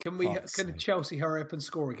Can Chelsea hurry up and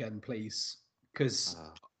score again, please? Because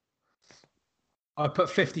I put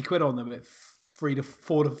 50 quid on them at 3 to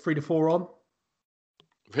 4 on.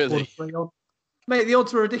 Really? 4 to 3 on. Mate, the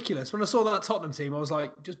odds were ridiculous. When I saw that Tottenham team, I was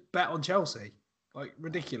like, just bet on Chelsea. Like,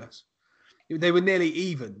 ridiculous. They were nearly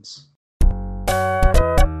evens.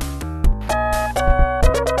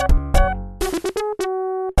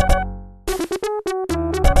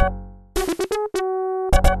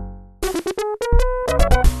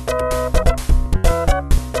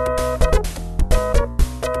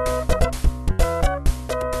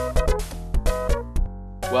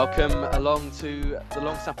 Welcome along to the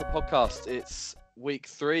Long Snapper podcast. It's week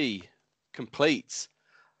 3 complete.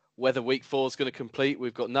 Whether week 4 is going to complete,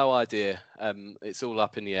 we've got no idea. It's all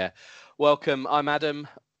up in the air. Welcome, I'm Adam.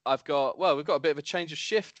 We've got a bit of a change of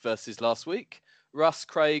shift versus last week. Russ,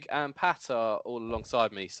 Craig and Pat are all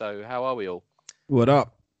alongside me. So how are we all? What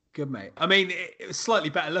up? Good, mate. I mean, it was slightly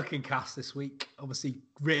better looking cast this week. Obviously,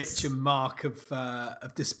 Rich and Mark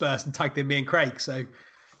have dispersed and tagged in me and Craig. So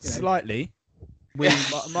slightly.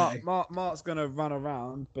 Mark's going to run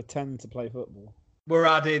around, pretend to play football. We're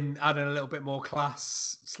adding a little bit more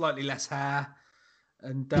class, slightly less hair,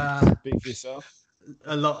 and speak for yourself.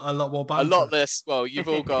 A lot more banter. A lot less. Well,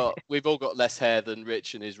 we've all got less hair than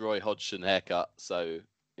Rich and his Roy Hodgson haircut. So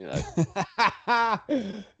you know,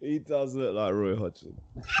 he does look like Roy Hodgson.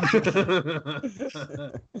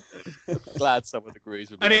 Glad someone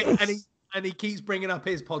agrees with me. And he keeps bringing up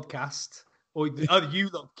his podcast. Or you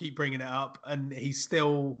lot keep bringing it up, and he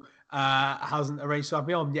still hasn't arranged to have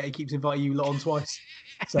me on. Yet he keeps inviting you lot on twice.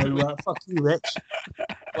 So fuck you, Rich.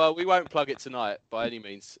 Well, we won't plug it tonight by any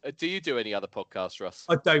means. Do you do any other podcasts, Russ?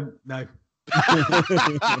 I don't know.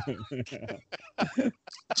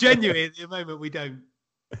 Genuinely, at the moment, we don't.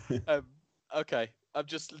 Okay, I'm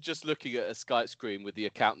just looking at a Skype screen with the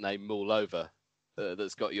account name Maul Over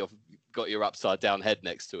that's got your upside down head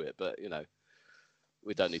next to it, but you know.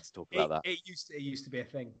 We don't need to talk about that. It used to be a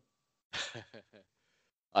thing.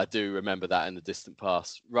 I do remember that in the distant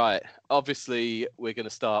past. Right. Obviously, we're going to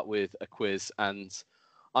start with a quiz, and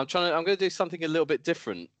I'm going to do something a little bit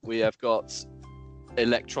different. We have got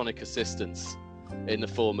electronic assistance in the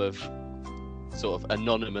form of sort of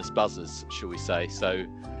anonymous buzzers, shall we say? So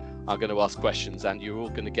I'm going to ask questions, and you're all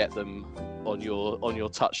going to get them on your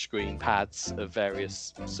touch screen pads of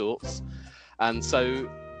various sorts, and so.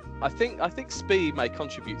 I think speed may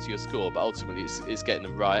contribute to your score, but ultimately it's getting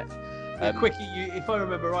them right. The quicker if I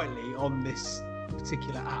remember rightly, on this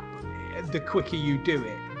particular app, the quicker you do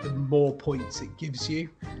it, the more points it gives you.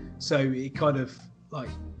 So it kind of like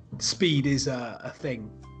speed is a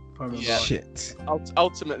thing. If I remember right. Shit.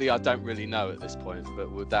 Ultimately, I don't really know at this point,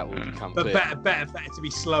 but that will become clear. But better to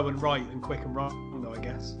be slow and right than quick and wrong, though, I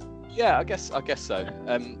guess. Yeah, I guess so.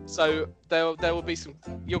 So there will be some.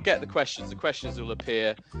 You'll get the questions. The questions will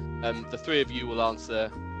appear. The three of you will answer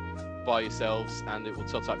by yourselves, and it will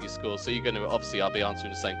tot up your score. So you're going to I'll be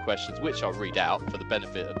answering the same questions, which I'll read out for the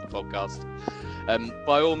benefit of the podcast.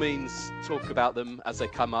 By all means, talk about them as they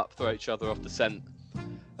come up. Throw each other off the scent.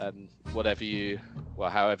 However you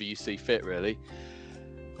see fit, really.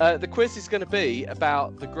 The quiz is going to be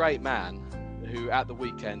about the great man who, at the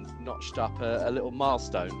weekend, notched up a little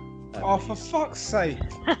milestone. Oh, for fuck's sake.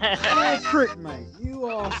 You're a prick, mate. You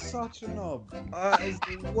are such a knob. That is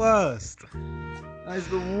the worst.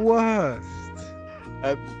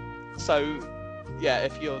 So, yeah,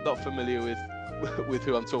 if you're not familiar with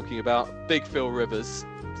who I'm talking about, Big Phil Rivers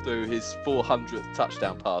threw his 400th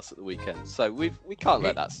touchdown pass at the weekend. So we can't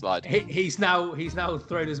let that slide. He's now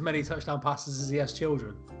thrown as many touchdown passes as he has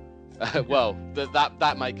children. Well,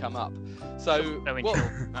 that may come up. So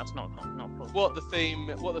that's not possible. What the theme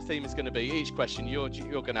is going to be? Each question you're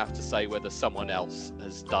going to have to say whether someone else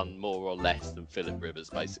has done more or less than Philip Rivers,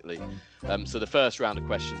 basically. So the first round of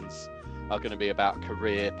questions are going to be about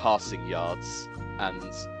career passing yards,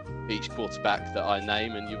 and each quarterback that I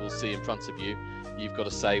name, and you will see in front of you, you've got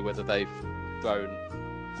to say whether they've thrown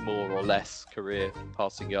more or less career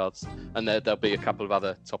passing yards, and there'll be a couple of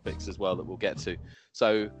other topics as well that we'll get to.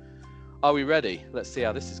 So, are we ready? Let's see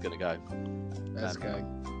how this is going to go. Let's go.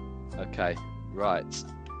 Okay, right.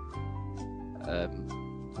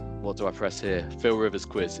 What do I press here? Phil Rivers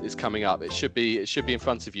quiz is coming up. It should be in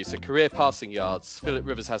front of you. So career passing yards. Philip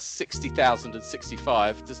Rivers has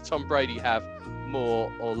 60,065. Does Tom Brady have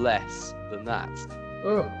more or less than that?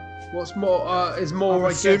 Oh, what's more? Is more?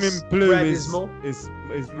 I'm assuming blue is more. Is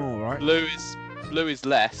more, right? Blue is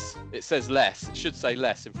less. It says less. It should say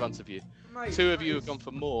less in front of you. Mate, Two of you have gone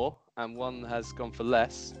for more, and one has gone for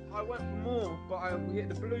less. I went for more, but I hit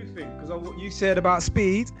the blue thing because you said about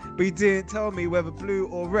speed, but you didn't tell me whether blue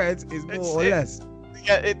or red is more or less.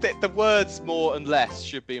 Yeah, the words more and less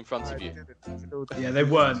should be in front of you. Yeah, they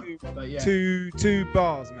weren't. But yeah. Two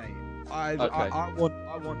bars, mate. I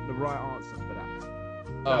want the right answer for that.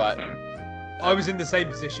 All right. I was in the same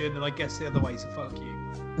position, and I guess the other way. So fuck you.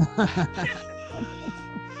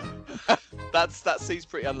 That seems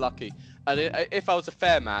pretty unlucky. And if I was a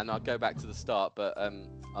fair man, I'd go back to the start. But I'm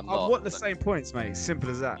not. I want the same points, mate. Simple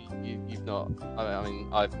as that. You've not. I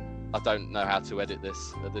mean, I don't know how to edit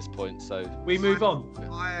this at this point. So we move on.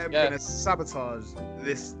 I am gonna sabotage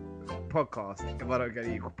this podcast if I don't get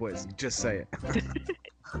equal points. Just say it.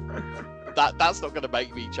 That's not going to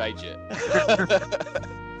make me change it.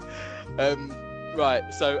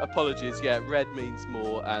 Right. So apologies. Yeah, red means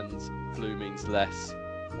more and blue means less.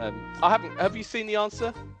 Have you seen the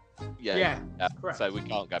answer? Yeah. Correct. So we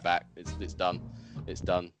can't go back. It's done. It's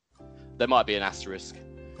done. There might be an asterisk.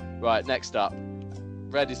 Right. Next up,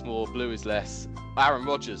 red is more, blue is less. Aaron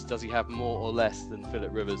Rodgers, does he have more or less than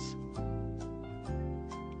Philip Rivers?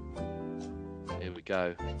 Here we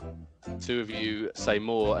go. Two of you say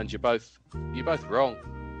more, and you're both wrong.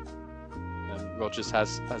 Rodgers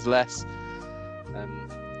has less.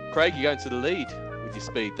 Craig, you're going to the lead with your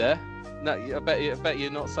speed there. No, I bet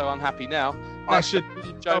you're not so unhappy now. I should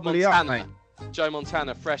be doubly up, mate. Joe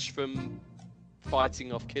Montana, fresh from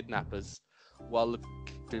fighting off kidnappers, while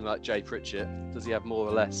looking like Jay Pritchett. Does he have more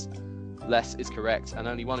or less? Less is correct, and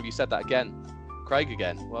only one of you said that again. Craig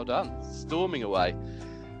again. Well done. Storming away.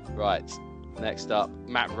 Right. Next up,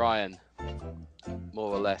 Matt Ryan.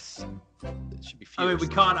 More or less. It should be fewer. I mean, we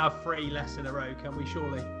can't have 3 less in a row, can we?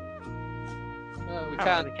 Surely. We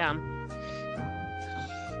can. We can.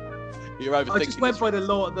 You're overthinking. I just went by the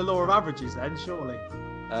law of averages then, surely.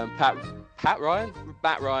 Matt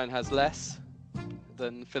Ryan has less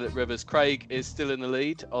than Philip Rivers. Craig is still in the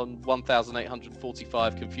lead on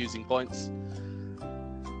 1,845 confusing points.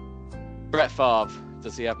 Brett Favre,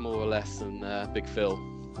 does he have more or less than Big Phil?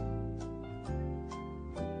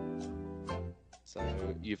 So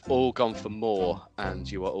you've all gone for more,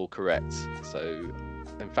 and you are all correct. So,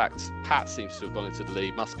 in fact, Pat seems to have gone into the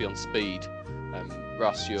lead. Must be on speed.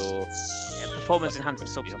 Russ, you're... Yeah, performance enhancing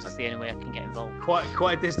substance. That's the only way I can get involved.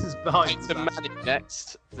 Quite a distance behind. Peyton Manning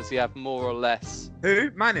next. Does he have more or less? Who?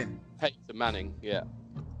 Manning? Peyton Manning, yeah.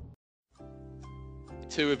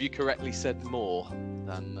 Two of you correctly said more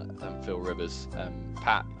than Phil Rivers.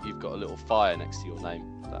 Pat, you've got a little fire next to your name.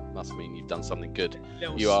 That must mean you've done something good.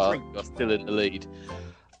 You are still in the lead.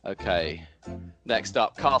 Okay. Next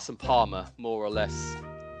up, Carson Palmer, more or less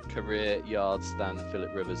career yards than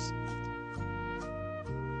Philip Rivers.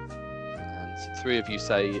 And 3 of you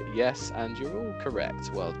say yes, and you're all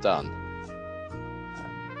correct. Well done.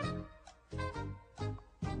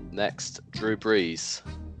 Next, Drew Brees,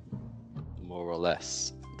 more or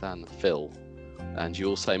less than Phil. And you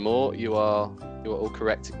all say more. You are all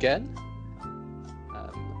correct again.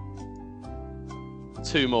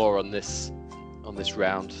 2 more on this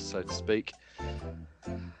round, so to speak.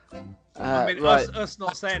 I mean, right. us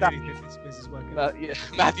not saying anything. This is working. Yeah.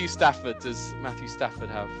 Matthew Stafford. Does Matthew Stafford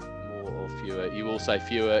have more or fewer? You all say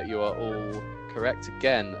fewer. You are all correct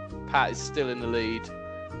again. Pat is still in the lead.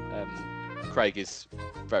 Craig is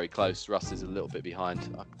very close. Russ is a little bit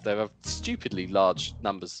behind. There are stupidly large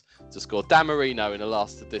numbers to score. Dan Marino in the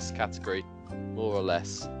last of this category, more or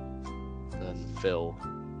less than Phil.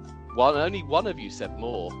 Only one of you said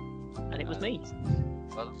more. And it was me.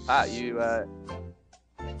 Well, Pat, you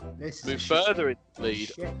move further in the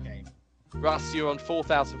lead. Russ, you're on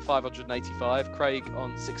 4,585. Craig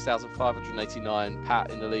on 6,589.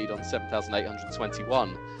 Pat in the lead on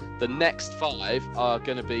 7,821. The next 5 are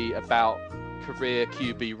going to be about career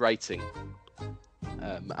QB rating.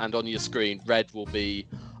 And on your screen, red will be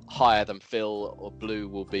higher than Phil, or blue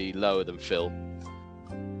will be lower than Phil.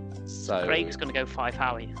 So Craig's going to go 5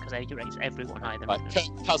 higher because he rates everyone higher than right.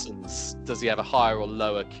 Kirk Cousins, does he have a higher or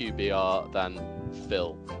lower QBR than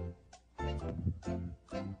Phil?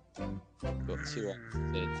 Got 2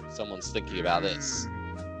 on. Someone's thinking about this.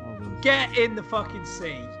 Get in the fucking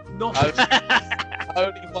sea. Not.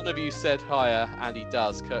 Only one of you said higher, and he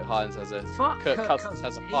does. Kirk Cousins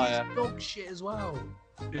has a higher. He's dog shit as well.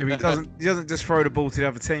 Yeah, he doesn't just throw the ball to the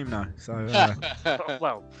other team though. So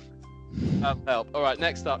well, help. All right,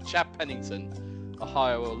 next up, Chad Pennington, a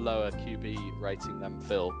higher or lower QB rating than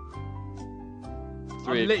Phil?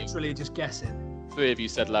 I'm literally just guessing. 3 of you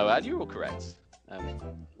said lower, and you're all correct.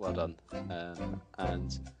 Well done.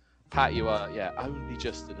 And Pat, you are only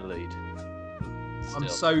just in the lead. Still. I'm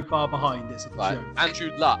so far behind, it's a joke.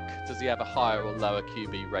 Andrew Luck, does he have a higher or lower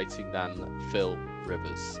QB rating than Phil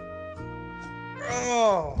Rivers?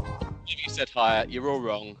 Oh. If you said higher, you're all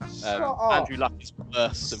wrong. Andrew Luck is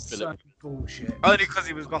worse than Philip Rivers. bullshit. Only because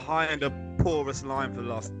he was behind a porous line for the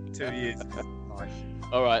last 2 years.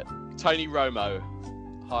 All right, Tony Romo,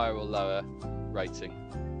 higher or lower rating?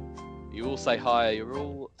 You all say higher. You're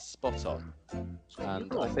all spot on.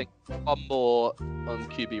 And I think one more on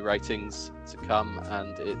QB ratings to come,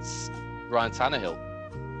 and it's Ryan Tannehill.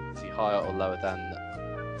 Is he higher or lower than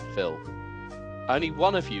Phil? Only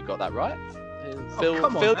one of you got that right. Phil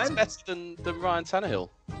is better than Ryan Tannehill.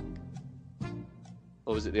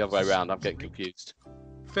 Or was it the other way around? I'm getting confused.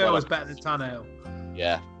 Phil was better than Tannehill.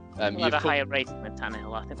 Yeah. I'll have a higher rating than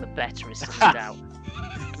Tannehill. I think the better is still in doubt.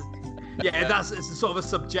 Yeah, it's a sort of a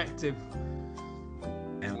subjective.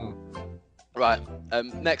 Right.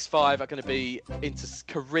 Next 5 are going to be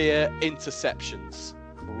career interceptions.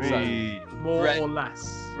 More or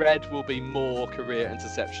less. Red will be more career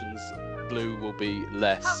interceptions. Blue will be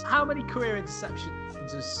less. How many career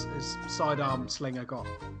interceptions has Sidearm Slinger got?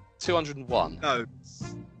 201. No.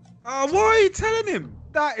 Oh, why are you telling him?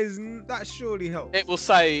 That surely helps.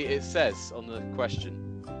 It says on the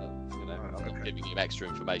question. I'm not giving you extra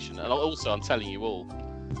information. And also, I'm telling you all.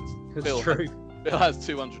 It's true. Phil has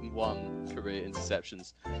 201 career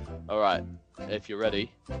interceptions. All right, if you're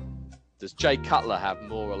ready. Does Jay Cutler have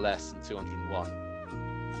more or less than 201?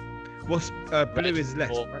 What's blue is less.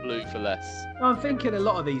 Or blue for less. I'm thinking a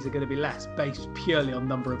lot of these are going to be less based purely on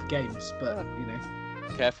number of games, but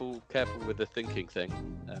Careful with the thinking thing.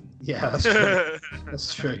 Yeah, that's true.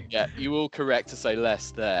 That's true. Yeah, you all correct to say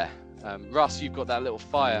less there. Russ, you've got that little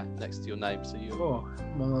fire next to your name, so you. Oh,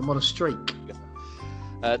 I'm on a streak.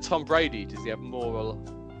 Tom Brady, does he have more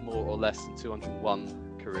or less than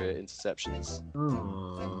 201 career interceptions?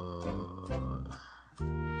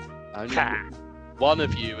 Only one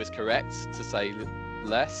of you is correct to say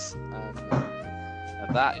less,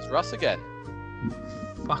 and that is Russ again.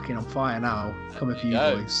 Fucking on fire now. Coming for you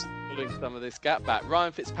boys. Pulling some of this gap back.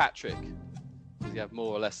 Ryan Fitzpatrick, does he have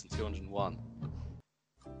more or less than 201?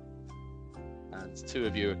 And 2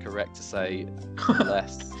 of you are correct to say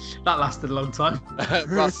less. That lasted a long time.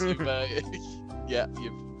 Russ, you've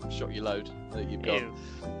shot your load. You've got.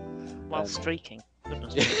 While streaking.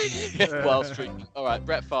 While streaking. All right,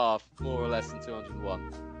 Brett Favre, more or less than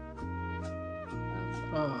 201.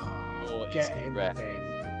 What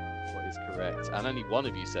is correct? And only one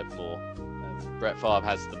of you said more. Brett Favre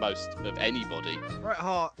has the most of anybody.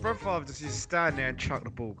 Brett Favre just used to stand there and chuck the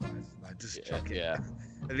ball, guys. Like, just chuck it. Yeah.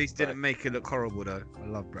 At least didn't make it look horrible, though. I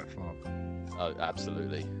love Brett Favre. Oh,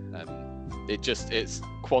 absolutely. It's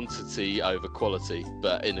quantity over quality,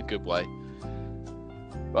 but in a good way.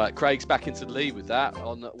 Right, Craig's back into the lead with that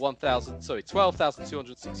on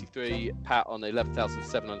 12,263. Pat on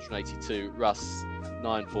 11,782. Russ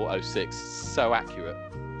 9,406. So accurate.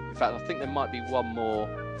 In fact, I think there might be one more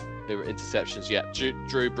interceptions yet.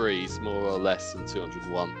 Drew Brees, more or less than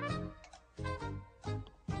 201.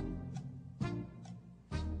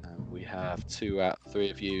 And we have 2 out of 3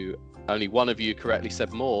 of you. Only one of you correctly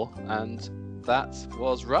said more, and that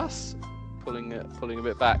was Russ. Pulling a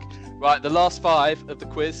bit back. Right, the last 5 of the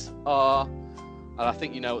quiz are, and I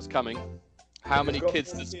think you know what's coming. How many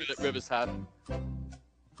kids does Philip Rivers have?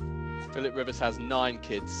 Philip Rivers has 9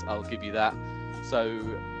 kids. I'll give you that. So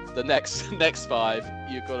the next 5,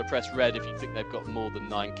 you've got to press red if you think they've got more than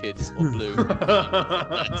 9 kids, or blue.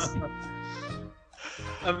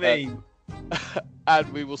 I mean,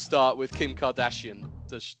 and we will start with Kim Kardashian.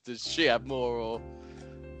 Does she have more or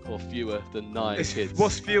fewer than 9 kids?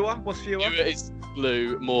 What's fewer? Fewer is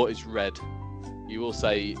blue, more is red. You will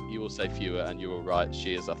say fewer, and you're all right.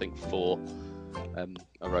 She is, I think, 4.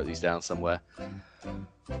 I wrote these down somewhere.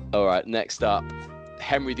 All right, next up,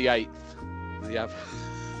 Henry VIII. Does he have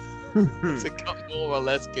has he got more or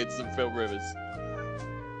less kids than Phil Rivers?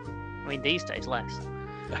 I mean, these days less.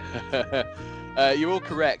 You're all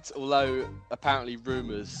correct, although apparently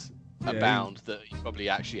rumours abound that he probably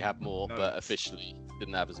actually had more, but officially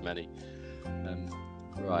didn't have as many.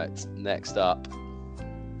 Right, next up.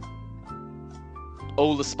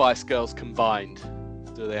 All the Spice Girls combined,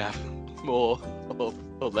 do they have more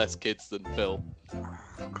or less kids than Phil? Oh,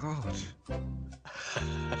 God.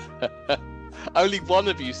 Only one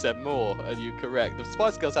of you said more, and you're correct. The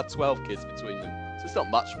Spice Girls have 12 kids between them, so it's not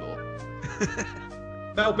much more.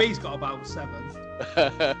 Mel B's got about 7.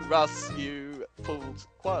 Russ, you pulled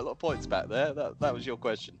quite a lot of points back there. That was your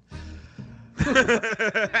question.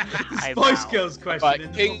 Spice Girls question.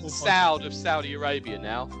 Right, King Saud of Saudi Arabia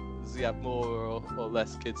now. Does he have more or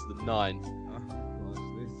less kids than 9?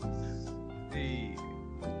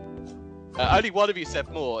 Only one of you said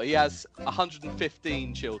more. He has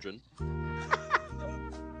 115 children.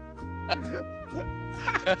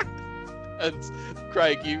 And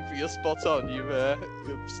Craig, you're spot on. You're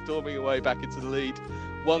storming away back into the lead.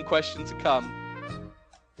 One question to come.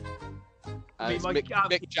 And it's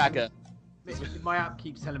Mick Jagger. My app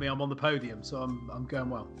keeps telling me I'm on the podium, so I'm going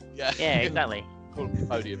well. Yeah, exactly.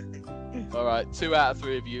 Podium. All right, 2 out of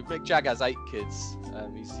 3 of you. Mick Jagger has 8 kids.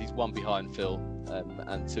 He's 1 behind Phil,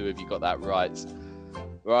 and 2 of you got that right.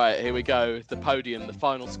 Right, here we go. The podium, the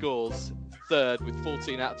final scores. Third with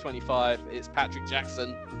 14 out of 25. It's Patrick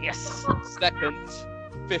Jackson. Yes. Second,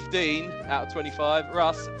 15 out of 25.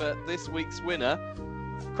 Russ, but this week's winner,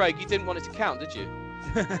 Craig, you didn't want it to count, did you?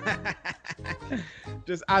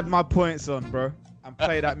 Just add my points on, bro, and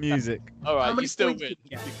play that music. All right, you still points win. did you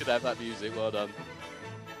You get? could have that music. Well done.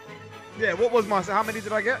 Yeah, what was my... How many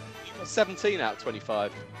did I get? You got 17 out of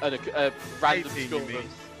 25. And a random 18, score you mean?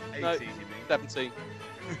 of 18, you mean? 17.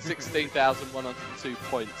 16,102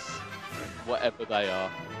 points. Whatever they are.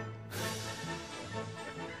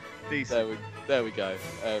 Decent. There we go.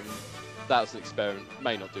 That was an experiment.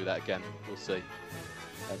 May not do that again. We'll see.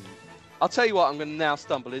 I'll tell you what, I'm going to now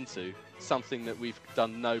stumble into something that we've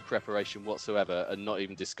done no preparation whatsoever and not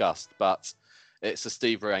even discussed, but it's a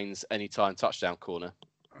Steve Rains anytime touchdown corner.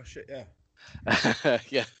 Oh, shit, yeah.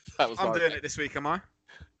 Yeah, that was. I'm doing it this week, am I?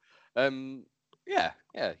 Yeah.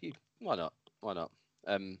 Why not?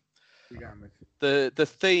 You going with? The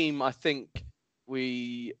theme, I think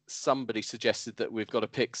somebody suggested that we've got to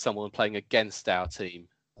pick someone playing against our team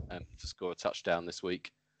to score a touchdown this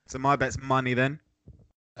week. So my bet's money then.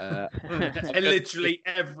 And literally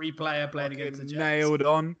every player playing against the Jets. Nailed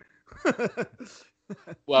on.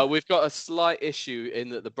 Well, we've got a slight issue in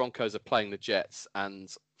that the Broncos are playing the Jets, and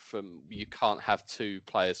you can't have 2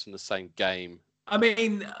 players from the same game. I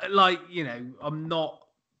mean, I'm not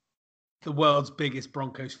the world's biggest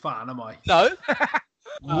Broncos fan, am I? No.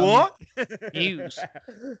 What? News.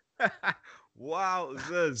 Wow.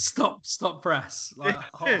 Stop press. Like,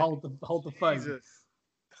 hold the phone. Jesus.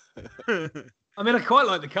 I mean, I quite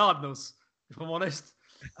like the Cardinals, if I'm honest.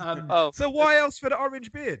 So why else for the orange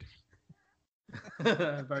beard?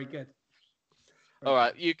 Very good. All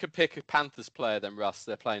right, you could pick a Panthers player then, Russ.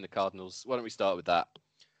 They're playing the Cardinals. Why don't we start with that?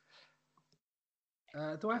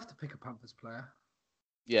 Do I have to pick a Panthers player?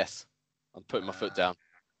 Yes, I'm putting my foot down.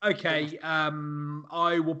 Okay,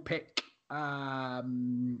 I will pick.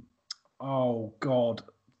 Oh God,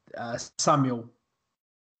 Samuel.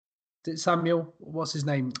 Is it Samuel? What's his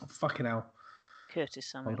name? Oh, fucking hell.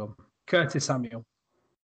 Curtis Samuel. Hold on. Curtis Samuel.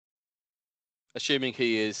 Assuming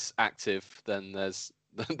he is active, then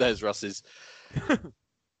there's Russ's.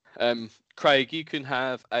 Craig, you can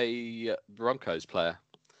have a Broncos player.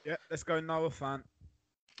 Yeah, let's go Noah Fant.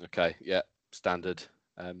 Okay, yeah, standard.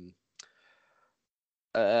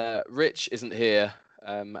 Rich isn't here,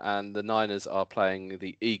 and the Niners are playing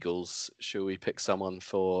the Eagles. Shall we pick someone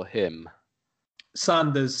for him?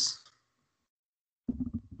 Sanders.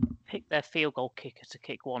 Pick their field goal kicker to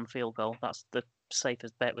kick 1 field goal. That's the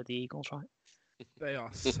safest bet with the Eagles, right? They are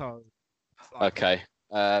so... Okay.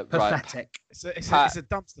 Right. Pathetic. It's a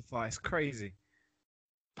dumpster fire. It's crazy.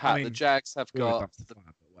 Pat, I mean, the Jags have We're a got dumpster the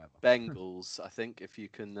fire, but whatever. Bengals, I think, if you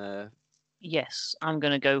can... Yes, I'm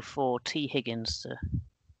going to go for T. Higgins to...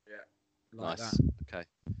 Like nice. that. Okay.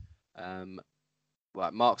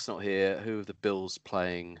 Right, Mark's not here. Who are the Bills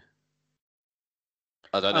playing?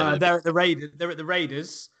 I don't know. They're at the Raiders. They're at the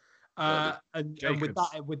Raiders. Well, And Jacobs.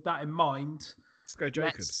 with that in mind, Let's go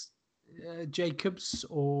Jacobs. Jacobs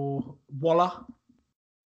or Waller.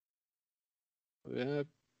 Yeah,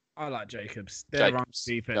 I like Jacobs. Their run Jacobs.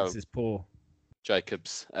 defense Go. is poor.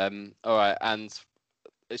 Jacobs. All right, and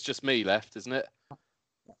it's just me left, isn't it?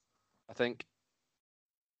 I think.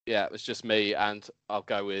 Yeah, it's just me, and I'll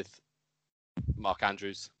go with Mark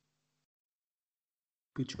Andrews.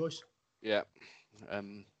 Good choice. Yeah,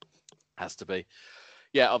 has to be.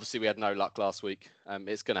 Yeah, obviously we had no luck last week.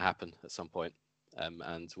 It's going to happen at some point,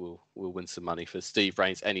 and we'll win some money for Steve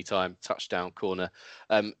Rains anytime touchdown corner.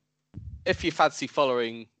 If you fancy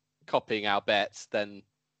copying our bets, then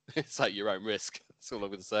it's at your own risk. That's all I'm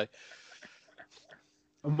going to say.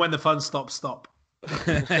 And when the fun stops, stop.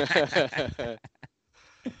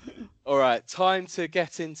 All right, time to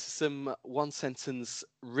get into some one-sentence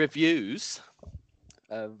reviews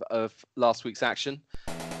of last week's action.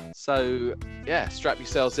 So, yeah, strap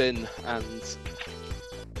yourselves in, and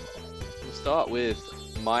we'll start with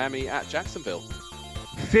Miami at Jacksonville.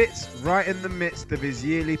 Fitz right in the midst of his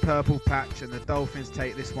yearly purple patch, and the Dolphins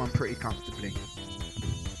take this one pretty comfortably.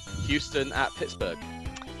 Houston at Pittsburgh.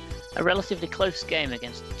 A relatively close game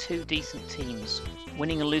against 2 decent teams.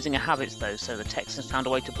 Winning and losing are habits, though, so the Texans found a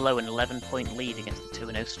way to blow an 11-point lead against the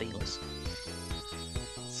 2-0 Steelers.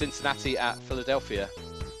 Cincinnati at Philadelphia.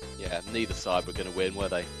 Yeah, neither side were going to win, were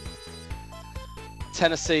they?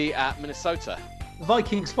 Tennessee at Minnesota. The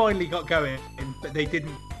Vikings finally got going, but they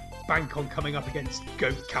didn't bank on coming up against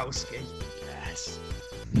Goatkowski. Yes.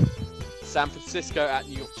 San Francisco at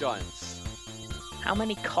New York Giants. How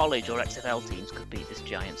many college or XFL teams could beat this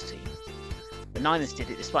Giants team? The Niners did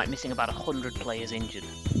it despite missing about 100 players injured.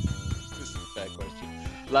 This is a fair question.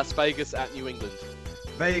 Las Vegas at New England.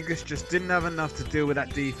 Vegas just didn't have enough to deal with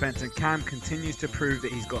that defense, and Cam continues to prove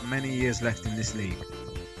that he's got many years left in this league.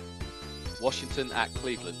 Washington at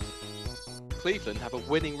Cleveland. Cleveland have a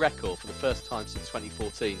winning record for the first time since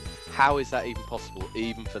 2014. How is that even possible,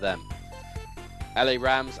 even for them? LA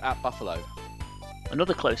Rams at Buffalo.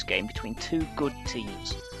 Another close game between two good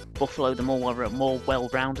teams. Buffalo, the more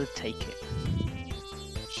well-rounded, take it.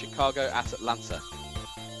 Chicago at Atlanta.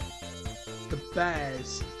 The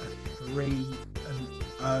Bears are 3-0.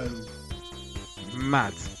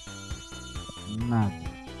 Mad.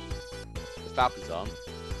 The Falcons aren't.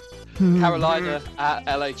 Carolina at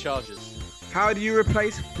LA Chargers. How do you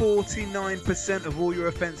replace 49% of all your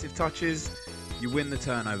offensive touches? You win the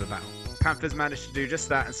turnover battle. Panthers managed to do just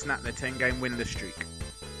that and snap their 10-game winless streak.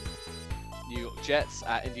 New York Jets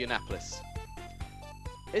at Indianapolis.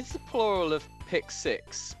 Is the plural of pick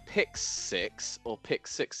six or pick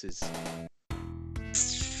sixes?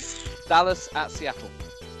 Dallas at Seattle.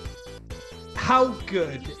 How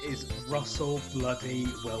good is Russell bloody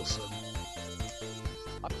Wilson?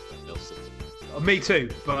 I prefer Wilson. Me too,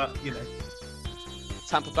 but you know.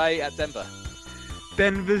 Tampa Bay at Denver.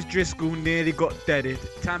 Denver's Driscoll nearly got deaded.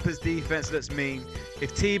 Tampa's defense looks mean.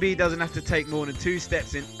 If TB doesn't have to take more than 2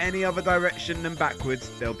 steps in any other direction than backwards,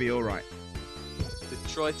 they'll be all right.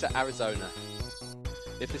 Detroit at Arizona.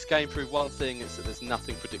 If this game proved one thing, it's that there's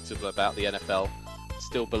nothing predictable about the NFL.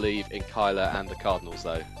 Still believe in Kyler and the Cardinals,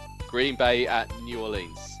 though. Green Bay at New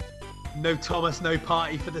Orleans. No Thomas, no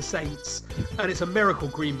party for the Saints. And it's a miracle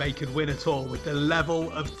Green Bay could win at all with the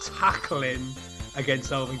level of tackling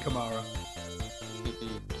against Alvin Kamara.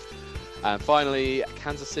 And finally,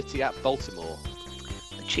 Kansas City at Baltimore.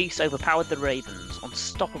 The Chiefs overpowered the Ravens,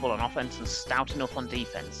 unstoppable on offense and stout enough on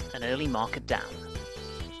defense. An early marker down.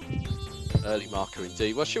 Early marker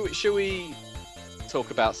indeed. Well, should we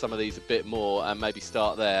talk about some of these a bit more and maybe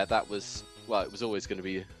start there? That was, well, it was always going to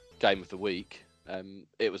be game of the week.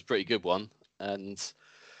 It was a pretty good one. And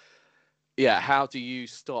yeah, how do you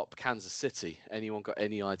stop Kansas City? Anyone got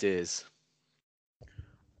any ideas?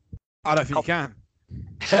 I don't think you can.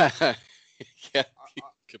 Yeah, you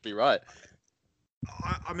could be right.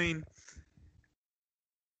 I mean,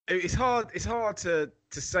 it's hard to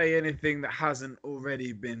say anything that hasn't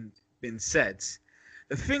already been said.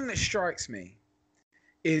 The thing that strikes me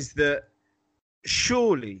is that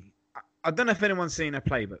surely, I don't know if anyone's seen a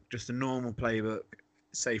playbook, just a normal playbook,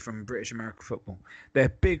 say from British American football. They're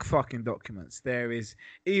big fucking documents. There is,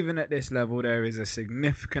 even at this level, there is a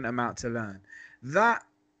significant amount to learn. That,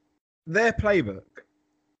 their playbook,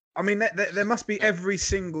 I mean, there must be every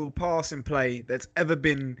single passing play that's ever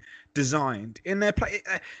been designed in their play.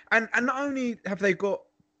 And not only have they got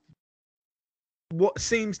what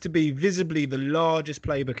seems to be visibly the largest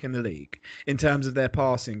playbook in the league in terms of their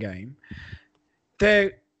passing game,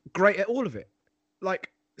 they're great at all of it.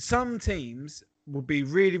 Like, some teams will be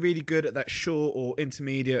really, really good at that short or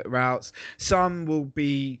intermediate routes. Some will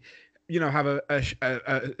be, you know, have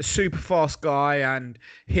a super fast guy and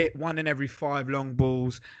hit 1 in every 5 long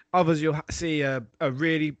balls. Others, you'll see a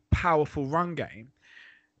really powerful run game.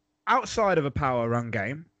 Outside of a power run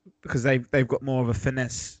game, because they've got more of a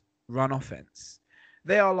finesse run offense,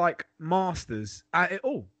 they are like masters at it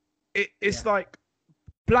all. It's like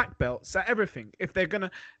black belts at everything. If they're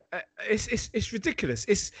gonna, it's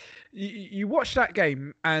ridiculous. You watch that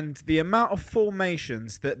game and the amount of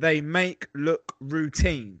formations that they make look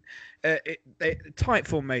routine. Tight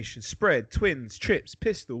formation, spread, twins, trips,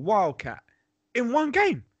 pistol, wildcat, in one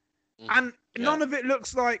game, and none of it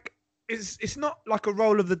looks like it's not like a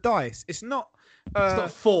roll of the dice. It's not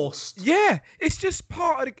forced. Yeah, it's just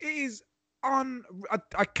part of it. It is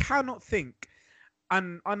I cannot think,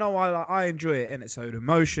 and I know I enjoy it in its own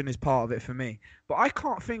emotion is part of it for me, but I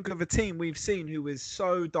can't think of a team we've seen who is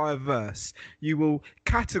so diverse. You will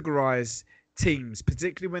categorize teams,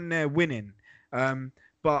 particularly when they're winning.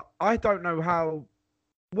 But I don't know how.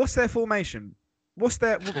 What's their formation? What's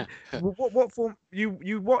their what form?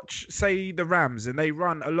 You watch, say, the Rams, and they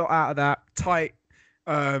run a lot out of that tight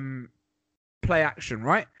play action,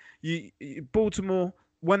 right? Baltimore,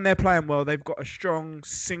 when they're playing well, they've got a strong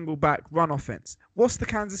single back run offense. What's the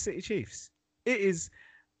Kansas City Chiefs? It is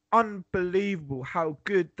unbelievable how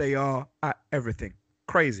good they are at everything.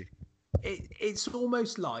 Crazy. It's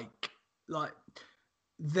almost like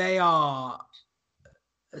they are,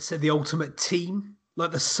 the ultimate team,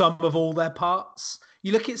 like the sum of all their parts.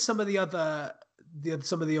 You look at some of the other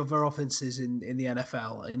offenses in the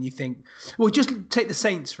NFL, and you think, well, just take the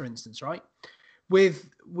Saints for instance, right? With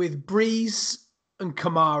Breeze and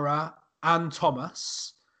Kamara and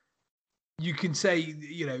Thomas, you can say,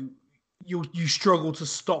 you struggle to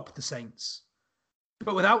stop the Saints.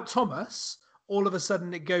 But without Thomas, all of a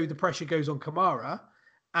sudden the pressure goes on Kamara,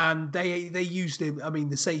 and they used him. I mean,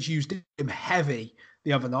 the Saints used him heavy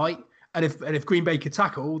the other night, and if Green Bay could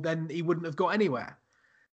tackle, then he wouldn't have got anywhere.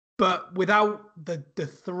 But without the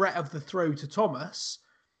threat of the throw to Thomas,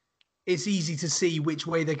 it's easy to see which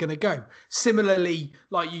way they're going to go. Similarly,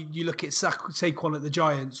 like you look at Saquon at the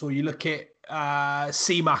Giants, or you look at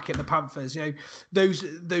C-Mac at the Panthers,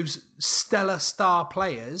 those stellar star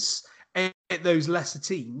players at those lesser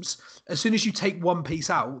teams, as soon as you take one piece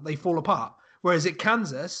out, they fall apart. Whereas at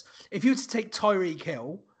Kansas, if you were to take Tyreek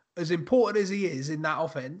Hill, as important as he is in that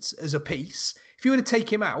offense as a piece, if you were to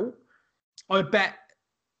take him out, I bet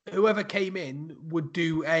whoever came in would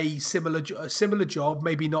do a similar job,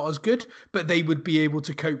 maybe not as good, but they would be able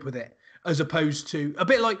to cope with it, as opposed to a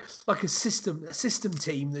bit like a system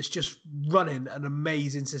team that's just running an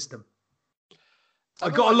amazing system. I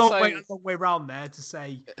got a long way around there to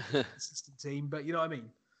say system team, but you know what I mean?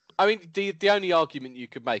 I mean, the only argument you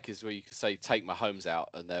could make is where you could say take Mahomes out,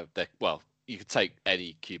 and they're well, you could take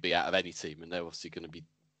any QB out of any team, and they're obviously going to be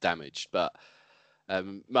damaged. But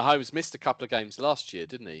Mahomes missed a couple of games last year,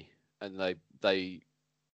 didn't he? And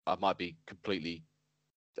I might be completely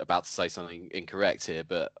about to say something incorrect here,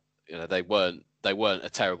 but they weren't a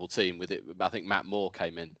terrible team with it. I think Matt Moore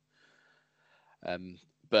came in,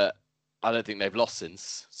 but I don't think they've lost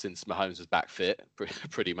since Mahomes was back fit,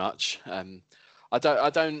 pretty much.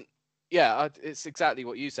 It's exactly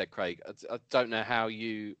what you said, Craig. I don't know how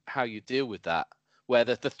you deal with that, where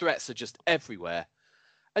the threats are just everywhere.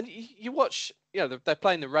 And you watch, they're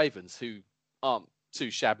playing the Ravens, who aren't too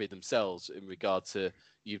shabby themselves in regard to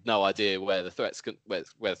you've no idea where the threat's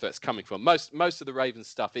coming from. Most of the Ravens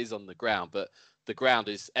stuff is on the ground, but the ground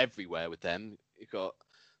is everywhere with them.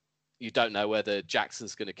 You don't know whether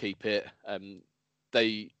Jackson's going to keep it.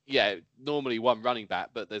 Normally one running back,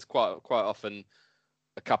 but there's quite often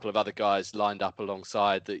a couple of other guys lined up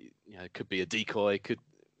alongside that could be a decoy.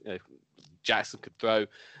 Jackson could throw.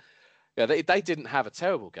 Yeah, they didn't have a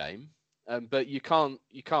terrible game, but you can't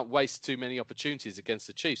waste too many opportunities against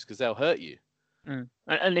the Chiefs because they'll hurt you. Mm.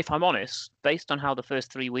 And if I'm honest, based on how the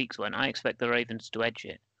first 3 weeks went, I expect the Ravens to edge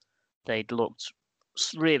it. They'd looked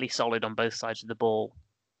really solid on both sides of the ball,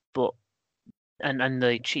 but and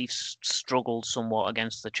the Chiefs struggled somewhat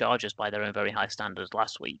against the Chargers by their own very high standards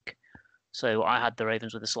last week. So I had the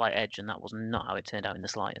Ravens with a slight edge, and that was not how it turned out in the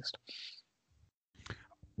slightest.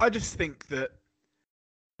 I just think that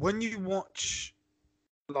when you watch,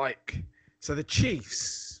 the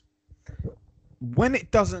Chiefs, when it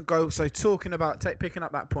doesn't go, so talking about picking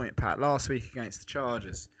up that point, Pat, last week against the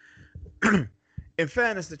Chargers, in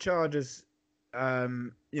fairness, the Chargers,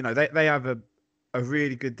 they have a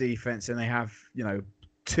really good defense, and they have,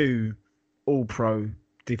 2 all-pro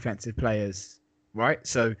defensive players, right?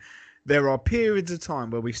 So there are periods of time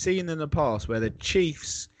where we've seen in the past where the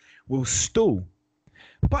Chiefs will stall,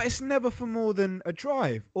 but it's never for more than a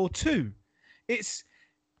drive or 2. It's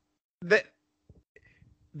that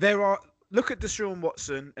look at Deshaun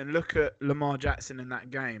Watson and look at Lamar Jackson in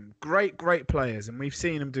that game. Great players, and we've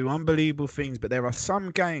seen them do unbelievable things, but there are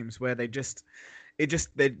some games where they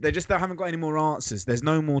haven't got any more answers. There's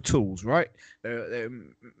no more tools, right? The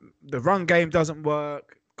run game doesn't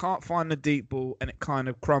work. Can't find the deep ball, and it kind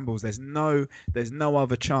of crumbles. There's no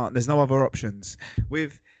other chance. There's no other options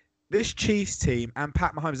with this Chiefs team and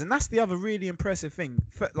Pat Mahomes, and that's the other really impressive thing.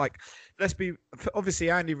 Obviously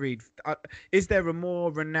Andy Reid. Is there a more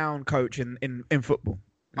renowned coach in football?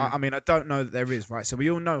 I mean, I don't know that there is, right? So we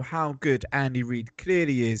all know how good Andy Reid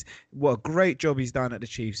clearly is. What a great job he's done at the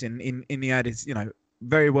Chiefs. In the end, is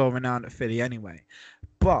very well renowned at Philly anyway.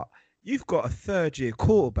 But you've got a third-year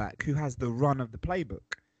quarterback who has the run of the playbook.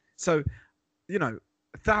 So,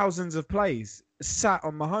 thousands of plays sat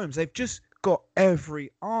on Mahomes. They've just got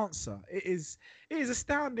every answer. It is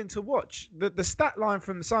astounding to watch. The stat line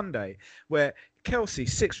from Sunday where Kelsey,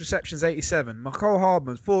 6 receptions, 87. Mecole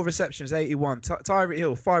Hardman, 4 receptions, 81. Tyreek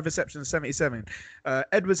Hill, 5 receptions, 77.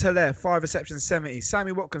 Edwards-Helaire, 5 receptions, 70.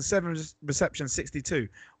 Sammy Watkins, 7 receptions, 62.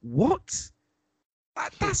 What?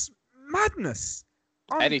 That's madness.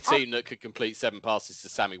 Any team that could complete 7 passes to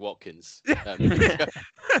Sammy Watkins.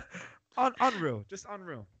 Unreal. Just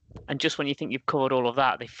unreal. And just when you think you've covered all of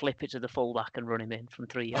that, they flip it to the fullback and run him in from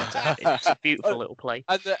 3 yards out. It's a beautiful little play.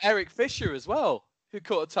 And Eric Fisher as well. who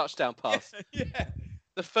caught a touchdown pass. Yeah.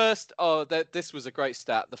 The first, this was a great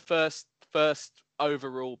stat. The first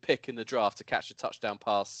overall pick in the draft to catch a touchdown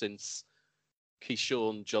pass since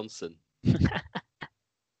Keyshawn Johnson.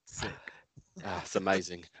 Sick. That's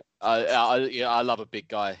amazing. I love a big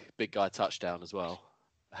guy touchdown as well.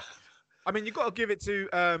 I mean, you got to give it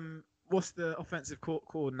to what's the offensive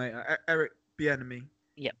coordinator, Eric Bieniemy.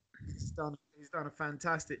 Yep. He's done a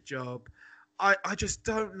fantastic job. I just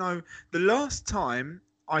don't know. The last time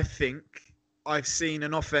I think I've seen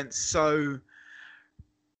an offense so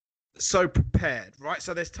prepared, right?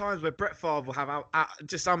 So there's times where Brett Favre will have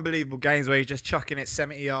just unbelievable games where he's just chucking it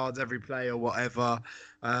 70 yards every play or whatever.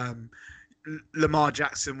 Lamar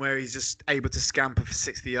Jackson where he's just able to scamper for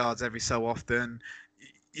 60 yards every so often.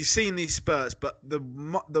 You've seen these spurts, but the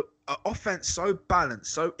offense so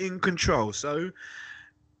balanced, so in control, so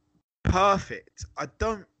perfect. I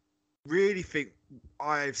don't really think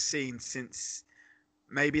I've seen since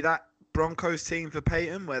maybe that Broncos team for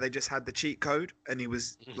Peyton, where they just had the cheat code and he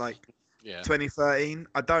was like 2013.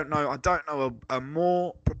 I don't know a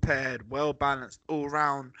more prepared, well balanced, all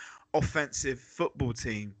round offensive football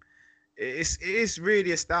team. It is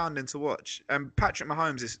really astounding to watch. And Patrick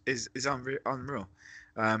Mahomes is unreal.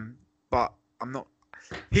 But I'm not.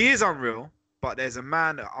 He is unreal. But there's a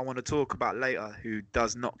man that I want to talk about later who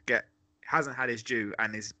hasn't had his due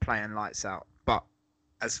and is playing lights out. But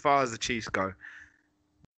as far as the Chiefs go,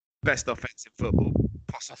 best offensive football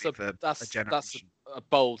possibly for a generation. That's a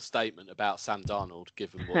bold statement about Sam Darnold,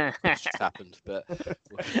 given what just happened. But I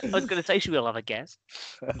was going to say, should we all have a guess?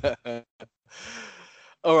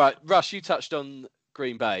 All right, Rush, you touched on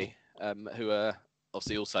Green Bay, who are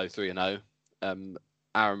obviously also 3-0.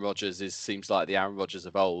 Aaron Rodgers seems like the Aaron Rodgers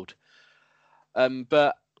of old.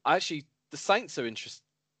 But actually, the Saints are interesting.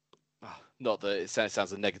 Not that it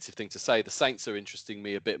sounds a negative thing to say. The Saints are interesting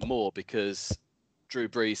me a bit more because Drew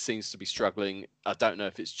Brees seems to be struggling. I don't know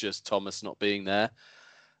if it's just Thomas not being there.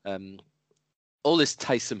 All this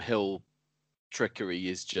Taysom Hill trickery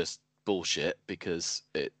is just bullshit because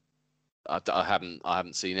I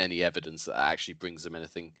haven't seen any evidence that actually brings them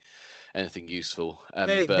anything useful.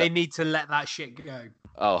 They need to let that shit go.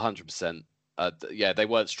 Oh, 100%. Yeah, they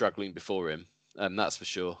weren't struggling before him, that's for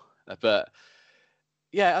sure. But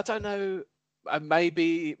yeah, I don't know.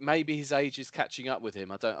 Maybe his age is catching up with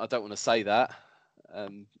him. I don't want to say that,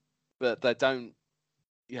 but they don't.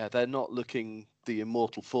 Yeah, they're not looking the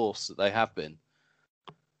immortal force that they have been.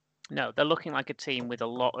 No, they're looking like a team with a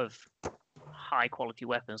lot of high quality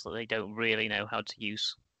weapons that they don't really know how to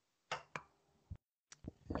use.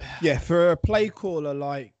 Yeah, for a play caller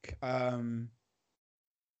like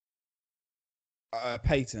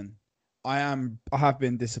Peyton, I have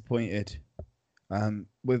been disappointed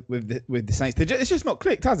with the Saints. It's just not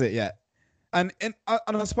clicked, has it yet? And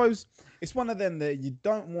I suppose it's one of them that you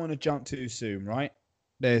don't want to jump too soon, right?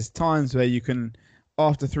 There's times where you can,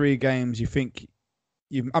 after 3 games, you think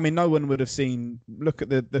no one would have seen. Look at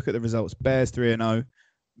the results. Bears 3-0,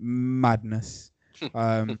 madness.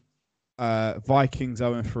 Vikings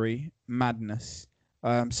 0-3, madness.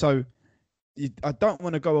 So I don't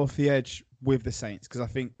want to go off the edge with the Saints because I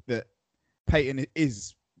think that Peyton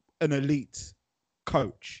is an elite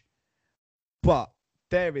coach, but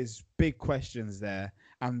there is big questions there,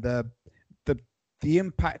 and the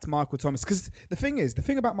impact Michael Thomas. Because the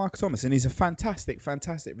thing about Michael Thomas, and he's a fantastic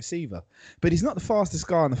receiver, but he's not the fastest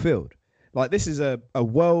guy on the field. Like, this is a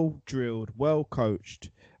well-drilled,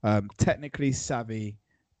 well-coached, technically savvy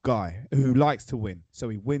guy who likes to win, so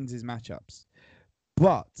he wins his matchups.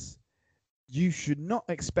 But you should not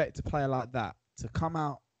expect a player like that to come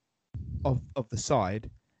out of the side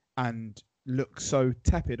and look so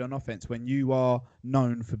tepid on offense when you are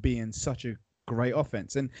known for being such a great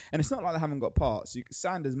offense. And it's not like they haven't got parts.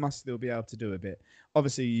 Sanders must still be able to do a bit.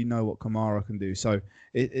 Obviously, you know what Kamara can do, so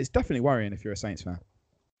it's definitely worrying if you're a Saints fan.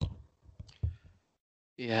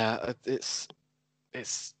 Yeah, it's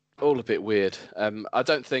all a bit weird. I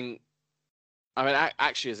don't think. I mean,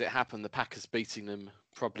 actually, as it happened, the Packers beating them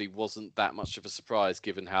probably wasn't that much of a surprise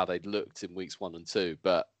given how they'd looked in weeks 1 and 2.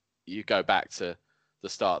 But you go back to the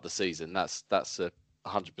start of the season, that's a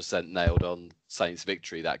 100% nailed on Saints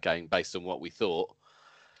victory that game based on what we thought.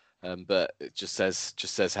 But it just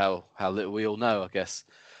says how little we all know, I guess.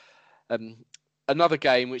 Another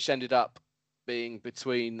game which ended up being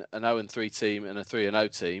between an 0-3 team and a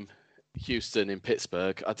 3-0 team, Houston in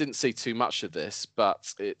Pittsburgh. I didn't see too much of this,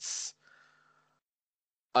 but it's.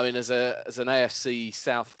 I mean, as an AFC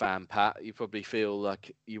South fan, Pat, you probably feel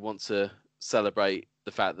like you want to celebrate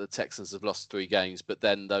the fact that the Texans have lost 3 games, but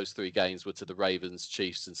then those 3 games were to the Ravens,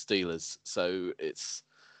 Chiefs, and Steelers. So it's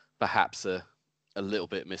perhaps a little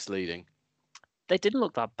bit misleading. they didn't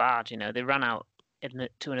look that bad. They ran out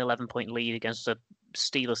to an 11-point lead against a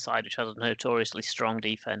Steelers side which has a notoriously strong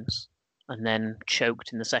defense, and then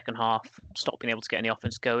choked in the second half, stopped being able to get any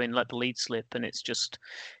offense going, let the lead slip, and it's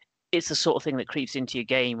the sort of thing that creeps into your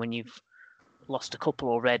game when you've lost a couple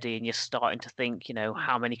already and you're starting to think,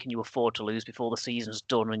 how many can you afford to lose before the season's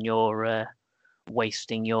done and you're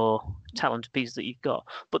wasting your talent piece that you've got.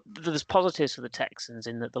 But there's positives for the Texans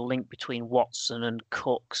in that the link between Watson and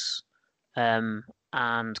Cooks and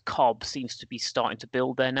Cobb seems to be starting to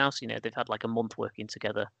build there now. So they've had like a month working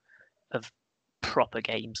together of proper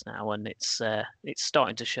games now, and it's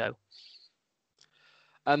starting to show.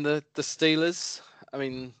 And the Steelers, I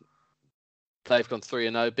mean, they've gone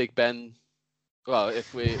 3-0. Big Ben. Well,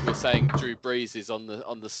 if we're saying Drew Brees is on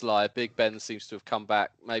the slide, Big Ben seems to have come back.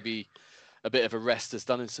 Maybe a bit of a rest has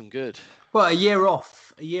done him some good. Well, a year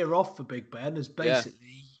off for Big Ben is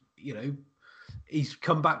basically, he's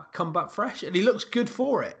come back fresh, and he looks good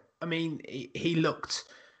for it. I mean, he looked,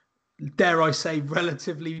 dare I say,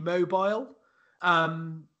 relatively mobile,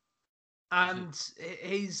 and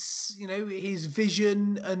his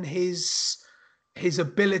vision and his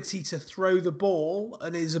ability to throw the ball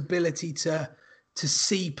and his ability to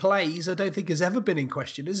see plays, I don't think has ever been in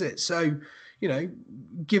question, is it? So,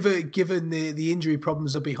 given the injury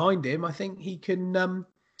problems are behind him, I think he can,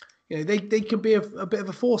 they can be a bit of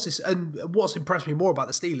a force. And what's impressed me more about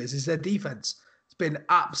the Steelers is their defense. It's been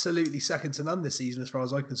absolutely second to none this season, as far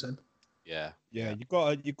as I'm concerned. Yeah. You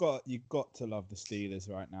got to love the Steelers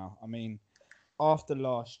right now. I mean, after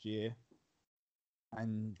last year,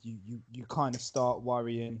 and you kind of start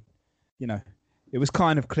worrying, it was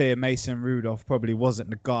kind of clear Mason Rudolph probably wasn't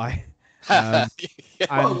the guy. He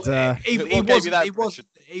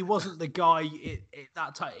wasn't the guy at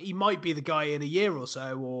that time. He might be the guy in a year or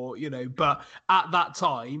so, but at that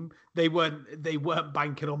time they weren't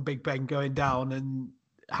banking on Big Ben going down and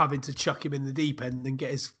having to chuck him in the deep end and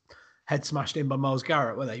get his head smashed in by Myles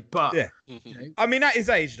Garrett, were they? But yeah, I mean, at his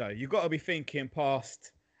age though, you've got to be thinking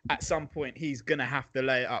past. At some point, he's gonna have to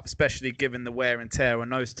lay it up, especially given the wear and tear on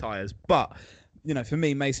those tires. But for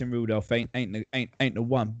me, Mason Rudolph ain't the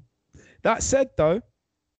one. That said, though,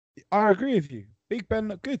 I agree with you. Big Ben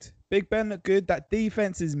looked good. That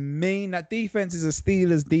defense is mean. That defense is a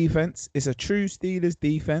Steelers defense. It's a true Steelers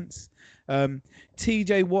defense.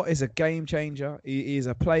 TJ Watt is a game changer. He is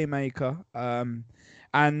a playmaker.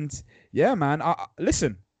 And yeah, man.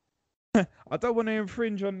 Listen, I don't want to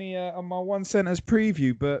infringe on the on my one sentence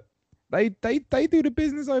preview, but they do the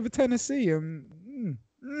business over Tennessee.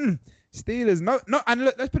 Steelers, no, and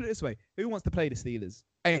look, let's put it this way: who wants to play the Steelers?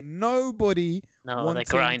 Ain't nobody wanting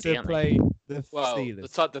grindy, to play the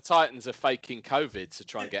Steelers. The Titans are faking COVID to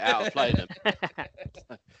try and get out of playing them.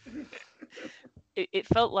 It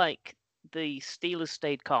felt like the Steelers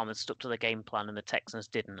stayed calm and stuck to their game plan, and the Texans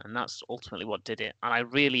didn't, and that's ultimately what did it. And I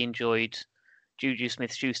really enjoyed Juju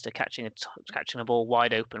Smith-Schuster catching a ball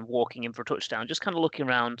wide open, walking in for a touchdown, just kind of looking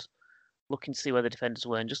around, looking to see where the defenders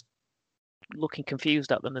were, and just looking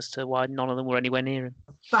confused at them as to why none of them were anywhere near him.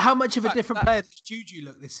 But how much of a different player does Juju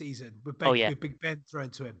look this season with Big Ben thrown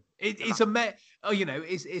to him? It's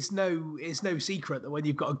no secret that when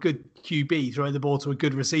you've got a good QB throwing the ball to a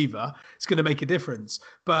good receiver, it's going to make a difference.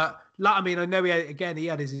 But I mean, I know he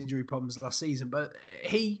had his injury problems last season, but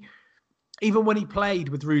even when he played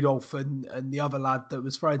with Rudolph and the other lad that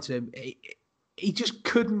was thrown to him, he just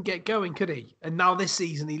couldn't get going, could he? And now this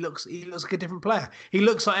season, he looks like a different player. He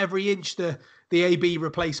looks like every inch the AB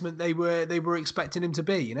replacement they were expecting him to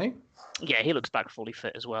be. Yeah, he looks back fully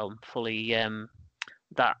fit as well, fully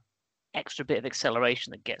that extra bit of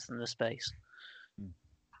acceleration that gets them the space.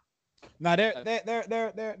 No,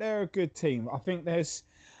 they're a good team. I think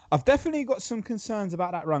I've definitely got some concerns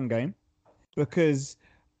about that run game because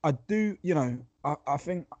I do, I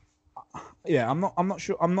think. Yeah, I'm not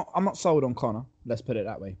sure. I'm not sold on Connor. Let's put it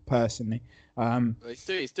that way. Personally,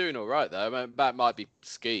 he's doing all right though. I mean, that might be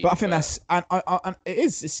scheme, but I think that's and it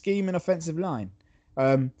is a scheme and offensive line.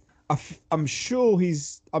 I'm sure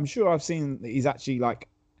I've seen that he's actually like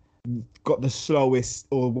got the slowest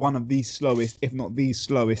or one of the slowest, if not the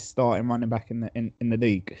slowest, starting running back in the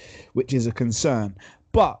league, which is a concern.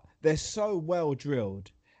 But they're so well drilled,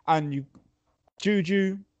 and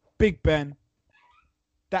Juju, Big Ben.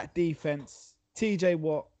 That defense, TJ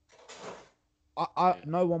Watt.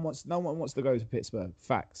 No one wants to go to Pittsburgh.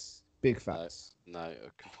 Facts, big facts. No,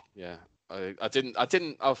 yeah. I didn't.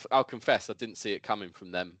 I'll confess, I didn't see it coming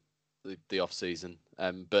from them the off season.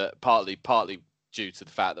 But partly due to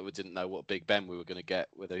the fact that we didn't know what Big Ben we were going to get,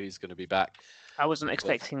 whether he's going to be back. I wasn't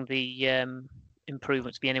expecting the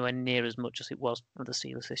improvement to be anywhere near as much as it was for the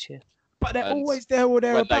Steelers this year. But they're And always there or when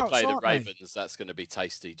they thereabouts, play the aren't they? Ravens, that's going to be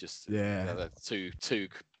tasty. Just Yeah. two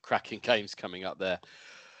cracking games coming up there.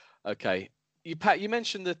 Okay, you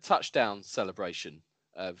mentioned the touchdown celebration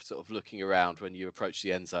of sort of looking around when you approach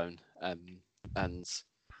the end zone, and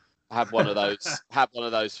have one of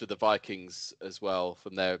those for the Vikings as well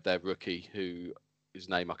from their rookie whose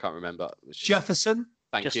name I can't remember. Jefferson.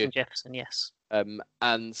 Thank Justin you. Jefferson, yes.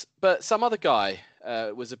 But some other guy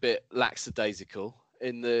was a bit lackadaisical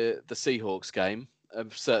in the Seahawks game, a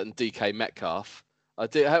certain DK Metcalf. I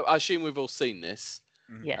assume we've all seen this.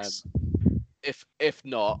 Yes. If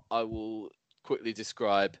not, I will quickly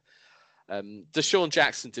describe. Deshaun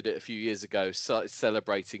Jackson did it a few years ago, started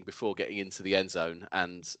celebrating before getting into the end zone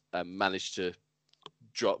and managed to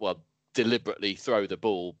deliberately throw the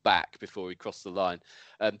ball back before he crossed the line.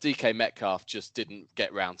 DK Metcalf just didn't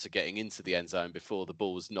get round to getting into the end zone before the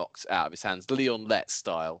ball was knocked out of his hands, Leon Letts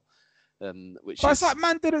style. Which But it's like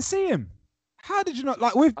man didn't see him. How did you not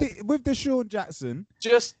like with Deshaun Jackson?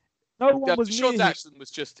 Just no one was Deshaun near him Jackson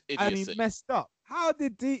was just and idiocy. he messed up. How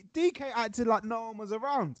did DK acted like no one was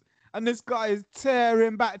around? And this guy is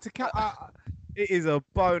tearing back to catch. It is a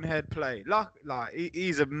bonehead play. Like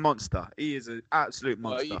he's a monster. He is an absolute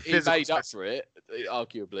monster. Well, he made up for it,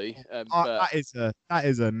 arguably. But that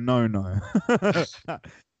is a no-no.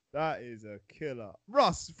 That is a killer.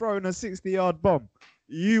 Russ throwing a 60-yard bomb.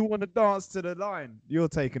 You want to dance to the line? You're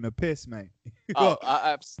taking a piss, mate.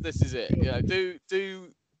 This is it. You know,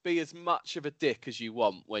 do be as much of a dick as you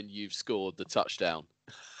want when you've scored the touchdown.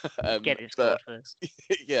 Get it scored first.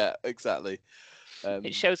 Yeah, exactly.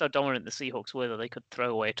 It shows how dominant the Seahawks were that they could throw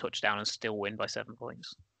away a touchdown and still win by 7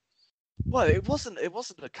 points. Well, it wasn't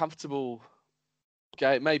a comfortable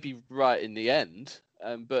game, maybe right in the end,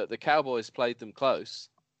 but the Cowboys played them close,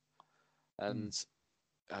 and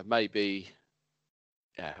maybe,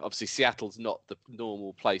 yeah, obviously Seattle's not the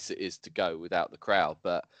normal place it is to go without the crowd,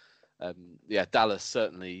 but yeah, Dallas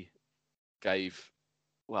certainly gave.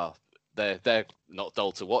 Well, they're not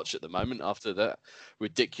dull to watch at the moment after that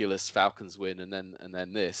ridiculous Falcons win and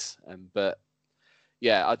then this, but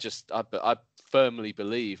yeah, I firmly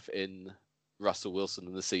believe in Russell Wilson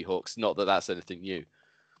and the Seahawks. Not that that's anything new.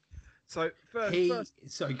 So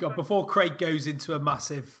before Craig goes into a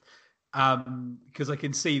massive, because I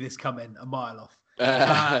can see this coming a mile off.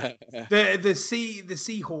 The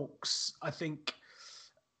Seahawks, I think,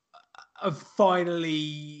 have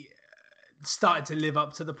finally started to live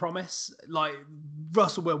up to the promise. Like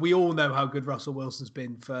we all know how good Russell Wilson's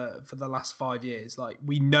been for the last 5 years. Like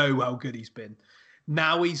we know how good he's been.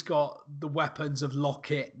 Now he's got the weapons of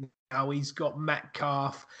Lockett. Now he's got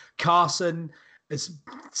Metcalf. Carson has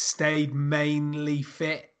stayed mainly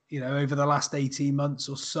fit, over the last 18 months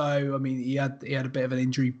or so. I mean, he had a bit of an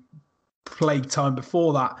injury plague time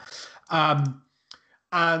before that.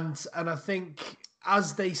 And I think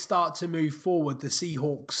as they start to move forward, the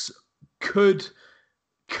Seahawks could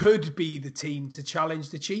be the team to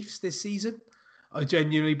challenge the Chiefs this season. I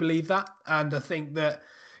genuinely believe that. And I think that,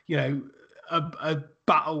 a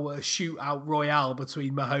battle, a shootout royale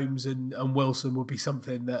between Mahomes and Wilson would be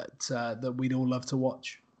something that we'd all love to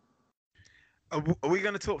watch. Are we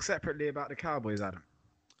going to talk separately about the Cowboys, Adam?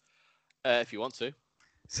 If you want to.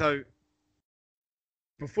 So,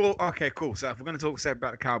 okay, cool. So if we're going to talk separate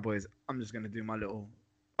about the Cowboys, I'm just going to do my little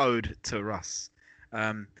ode to Russ.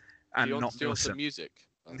 And not do some music.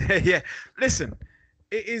 Yeah, listen,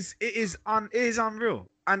 it is unreal.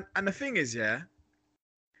 And the thing is, yeah,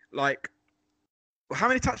 like, how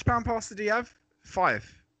many touchdown passes did he have?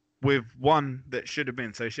 5, with 1 that should have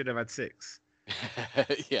been. So he should have had 6.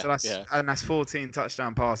 Yeah, and that's 14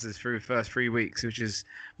 touchdown passes through the first 3 weeks, which is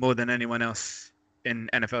more than anyone else in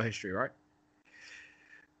NFL history, right?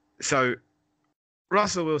 So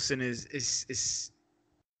Russell Wilson is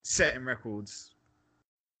setting records.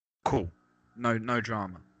 Cool, no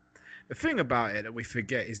drama. The thing about it that we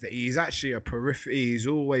forget is that he's actually he's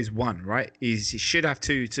always won, right? He should have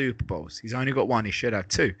 2 Super Bowls. He's only got 1. He should have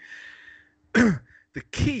 2. The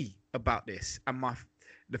key about this,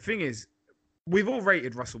 the thing is, we've all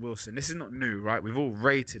rated Russell Wilson. This is not new, right? We've all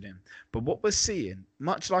rated him. But what we're seeing,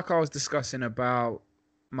 much like I was discussing about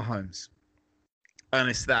Mahomes, and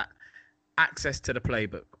it's that access to the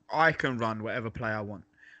playbook. I can run whatever play I want.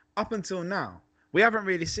 Up until now, we haven't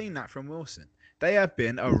really seen that from Wilson. They have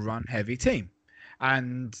been a run-heavy team.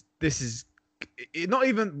 And this is not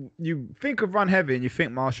even... You think of run-heavy and you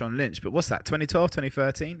think Marshawn Lynch, but what's that, 2012,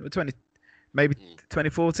 2013? Or maybe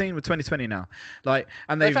 2014? We're 2020 now.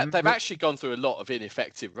 And they've actually gone through a lot of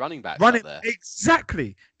ineffective running backs out there.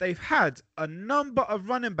 Exactly. They've had a number of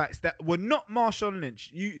running backs that were not Marshawn Lynch.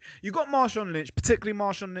 You got Marshawn Lynch, particularly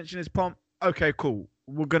Marshawn Lynch in his pomp. Okay, cool.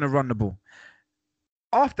 we're going to run the ball.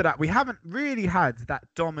 After that, we haven't really had that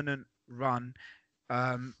dominant run.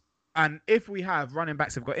 And if we have, running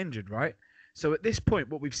backs have got injured, right? So at this point,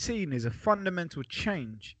 what we've seen is a fundamental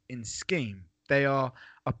change in scheme. They are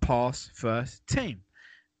a pass-first team.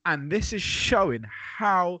 And this is showing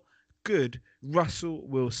how good Russell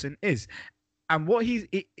Wilson is. And what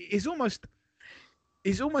he's almost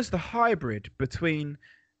a hybrid between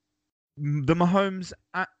the Mahomes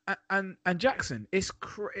and Jackson.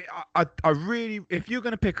 I really, if you're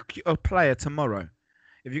going to pick a player tomorrow,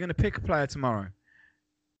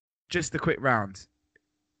 just a quick round,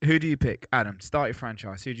 who do you pick? Adam, start your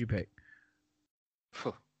franchise. Who do you pick?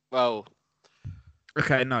 Well,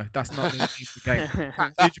 okay, no, that's not the game.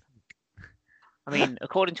 I mean,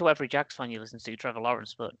 according to every Jags fan you listen to, Trevor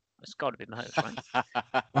Lawrence, but it's got to be Mahomes,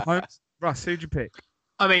 right? Mahomes, Russ, who'd you pick?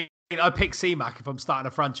 I mean, I pick C-Mac if I'm starting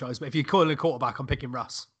a franchise, but if you're calling a quarterback, I'm picking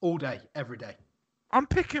Russ all day, every day. I'm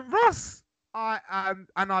picking Russ. I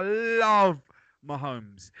love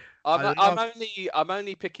Mahomes. I'm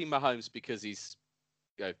only picking Mahomes because he's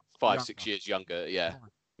 5-6 years younger. Yeah.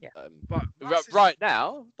 But right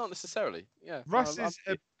now, not necessarily. Yeah. Russ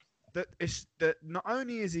not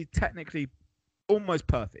only is he technically almost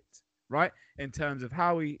perfect, right, in terms of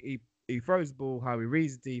how he throws the ball, how he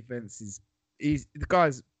reads the defense. The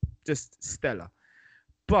guy's just stellar,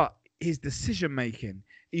 but his decision making,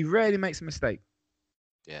 he rarely makes a mistake.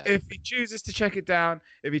 Yeah. If he chooses to check it down,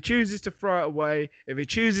 if he chooses to throw it away, if he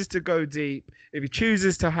chooses to go deep, if he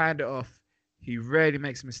chooses to hand it off, he rarely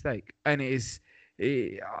makes a mistake. And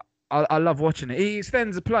I love watching it. He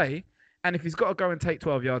extends a play, and if he's got to go and take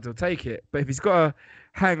 12 yards, he'll take it. But if he's got to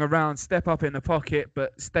hang around, step up in the pocket,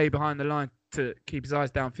 but stay behind the line to keep his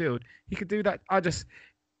eyes downfield, he could do that.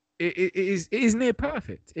 It is near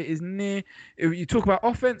perfect. It is near. If you talk about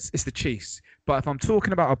offense, it's the Chiefs. But if I'm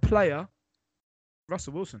talking about a player,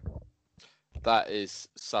 Russell Wilson. That is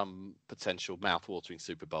some potential mouth-watering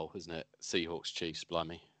Super Bowl, isn't it? Seahawks, Chiefs,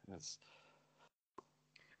 blimey.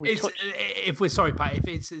 If we're sorry, Pat, if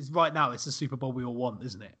it's right now, it's the Super Bowl we all want,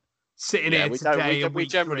 isn't it? Sitting here today, we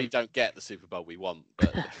generally don't get the Super Bowl we want,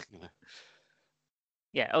 but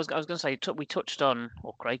Yeah, I was going to say we touched on,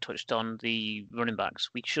 or Craig touched on the running backs.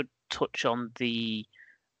 We should touch on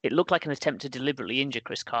it looked like an attempt to deliberately injure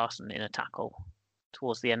Chris Carson in a tackle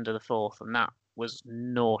towards the end of the fourth, and that was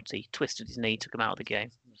naughty. Twisted his knee, took him out of the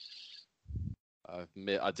game. I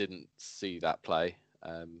admit I didn't see that play.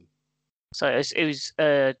 So it was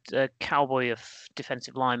a cowboy of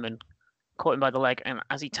defensive lineman caught him by the leg, and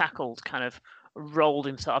as he tackled, kind of rolled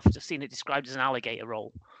himself. I've seen it described as an alligator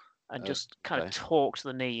roll, and just kind of torqued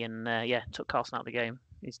the knee, and took Carson out of the game.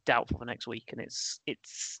 He's doubtful for next week, and it's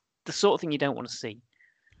the sort of thing you don't want to see.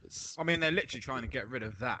 I mean, they're literally trying to get rid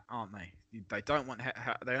of that, aren't they? They don't want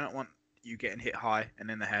you getting hit high and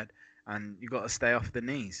in the head, and you got to stay off the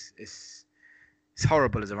knees. It's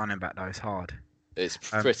horrible as a running back, though. It's hard. It's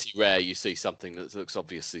pretty rare you see something that looks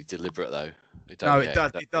obviously deliberate, though. It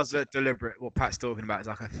does look deliberate. What Pat's talking about is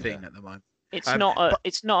like a thing at the moment.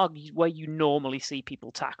 It's not where you normally see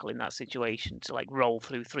people tackle in that situation to like roll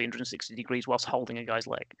through 360 degrees whilst holding a guy's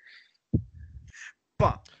leg.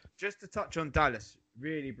 But just to touch on Dallas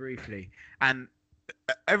really briefly, and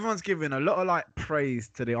everyone's giving a lot of like praise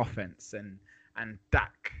to the offense and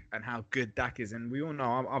Dak and how good Dak is, and we all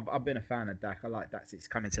know I've been a fan of Dak. I like Dak since he's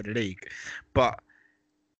come into the league, but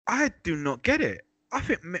I do not get it. I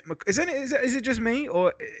think is it just me,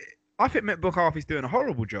 or I think Mick McCarthy's doing a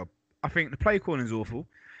horrible job. I think the play calling is awful.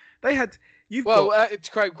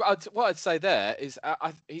 Craig, what I'd say there is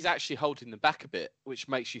he's actually holding them back a bit, which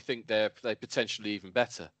makes you think they're potentially even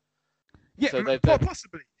better. Yeah, so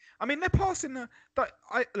possibly. I mean, they're passing they've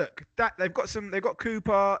got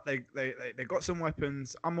Cooper, they got some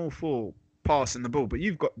weapons. I'm all for passing the ball, but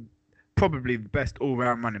you've got probably the best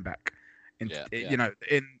all-round running back.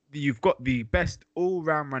 You've got the best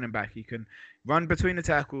all-round running back. He can run between the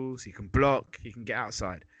tackles, he can block, he can get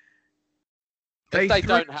outside. If they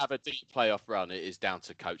don't have a deep playoff run, it is down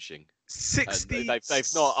to coaching. 60.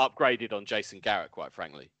 They've not upgraded on Jason Garrett, quite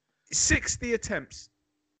frankly. 60 attempts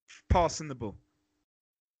passing the ball.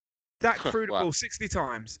 Dak threw the ball 60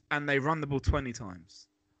 times, and they run the ball 20 times.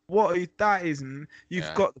 You've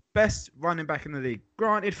got the best running back in the league.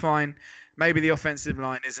 Granted, fine, maybe the offensive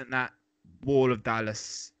line isn't that wall of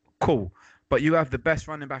Dallas. Cool, but you have the best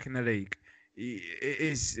running back in the league.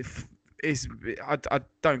 I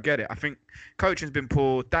don't get it. I think coaching's been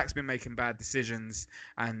poor. Dak's been making bad decisions,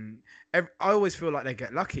 and I always feel like they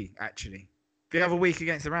get lucky. Actually, the other week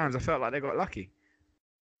against the Rams, I felt like they got lucky.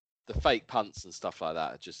 The fake punts and stuff like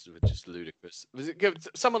that are just ludicrous.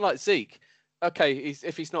 Someone like Zeke, okay,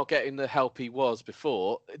 if he's not getting the help he was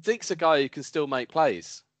before, Deke's a guy who can still make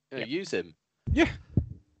plays. Yep. Use him. Yeah.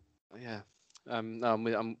 Yeah.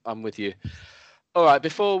 No, I'm with you. All right.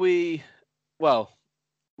 Before we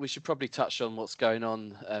should probably touch on what's going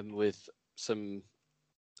on with some.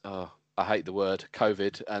 I hate the word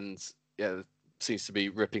COVID, and seems to be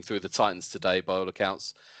ripping through the Titans today by all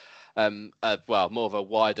accounts. More of a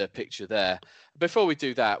wider picture there. Before we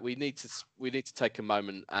do that, we need to take a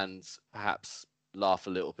moment and perhaps laugh a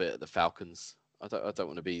little bit at the Falcons. I don't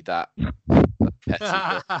want to be that petty,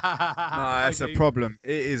 but No, that's a problem.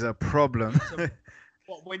 It is a problem.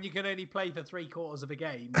 When you can only play for 3/4 of a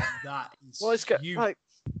game, that is well, it's like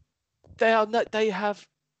they have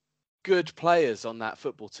good players on that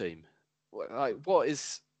football team. Like, what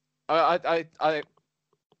is I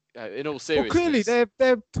in all seriousness? Well, clearly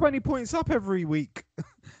they're 20 points up every week.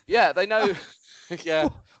 Yeah, they know. Yeah.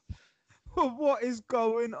 What is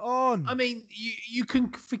going on? I mean, you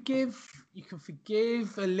can forgive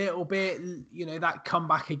a little bit, that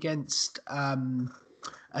comeback against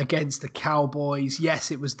the Cowboys.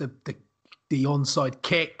 Yes, it was the onside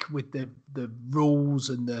kick with the rules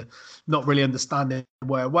and the not really understanding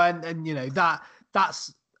where it went, and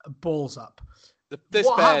that's balls up. This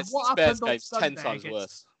Bears game's 10 times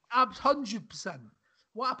worse. 100%.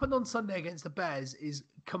 What happened on Sunday against the Bears is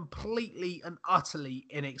completely and utterly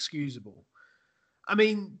inexcusable. I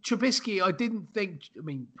mean, Trubisky,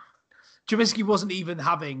 Trubisky wasn't even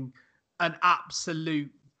having an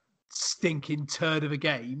absolute stinking turd of a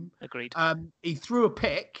game. Agreed. He threw a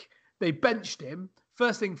pick. They benched him.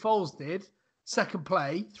 First thing Foles did, second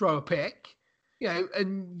play, throw a pick.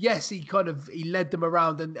 And yes, he led them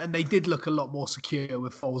around, and they did look a lot more secure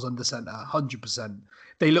with Foles under center, 100%.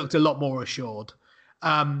 They looked a lot more assured.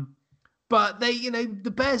 But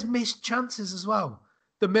the Bears missed chances as well.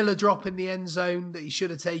 The Miller drop in the end zone that he should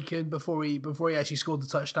have taken before he actually scored the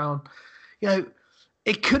touchdown.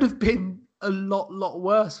 It could have been a lot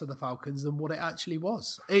worse for the Falcons than what it actually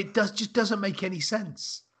was. It just doesn't make any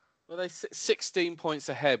sense. Well, they 16 points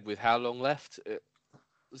ahead with how long left?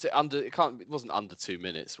 Was it under? It wasn't under 2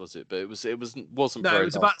 minutes, was it? But it wasn't. No, very it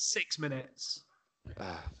was long. about 6 minutes.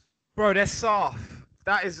 Bro, they're soft.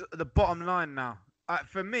 That is the bottom line now.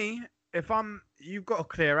 For me, you've got to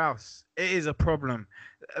clear house. It is a problem.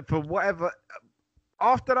 For whatever,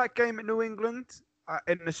 after that game at New England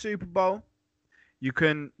in the Super Bowl, you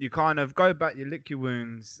kind of go back, you lick your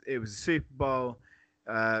wounds. It was a Super Bowl.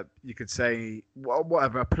 You could say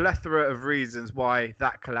whatever, a plethora of reasons why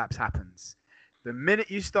that collapse happens. The minute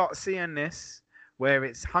you start seeing this, where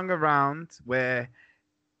it's hung around, where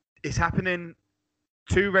it's happening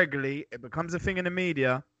too regularly, it becomes a thing in the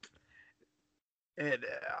media. It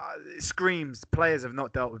screams players have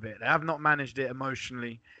not dealt with it. They have not managed it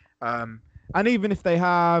emotionally. And even if they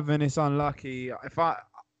have, and it's unlucky,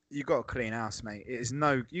 you got to clean house, mate.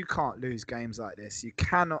 You can't lose games like this. You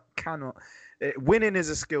cannot. Winning is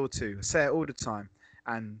a skill too. I say it all the time,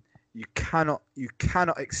 and you cannot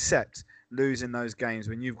accept losing those games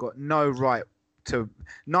when you've got no right to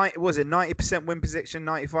 90% win prediction,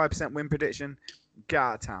 95% win prediction. Get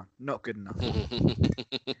out of town. Not good enough.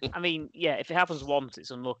 I mean, yeah, if it happens once,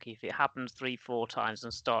 it's unlucky. If it happens 3-4 times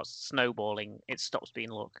and starts snowballing, it stops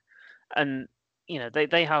being luck. And,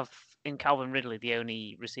 they have, in Calvin Ridley, the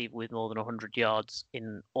only receiver with more than 100 yards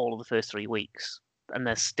in all of the first 3 weeks. And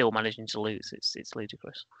they're still managing to lose. It's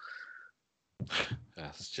ludicrous.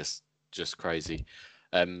 That's just crazy.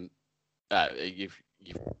 You've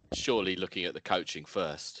surely looking at the coaching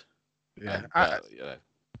first. Yeah.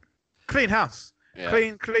 Clean house.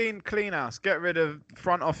 Yeah. Clean house. Get rid of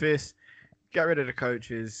front office. Get rid of the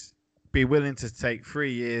coaches. Be willing to take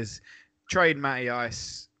 3 years. Trade Matty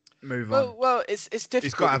Ice. Move on. Well, it's difficult.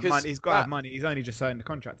 He's got to have money. He's got to have money. He's only just signed the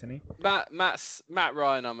contract, isn't he? Matt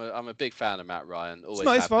Ryan. I'm a big fan of Matt Ryan. Always it's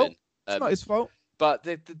not his fault. Been. It's not his fault. But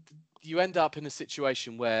you end up in a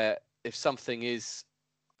situation where if something's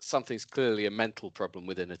clearly a mental problem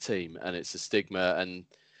within a team, and it's a stigma, and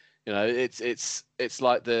it's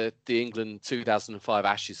like the England 2005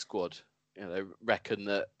 Ashes squad. They reckon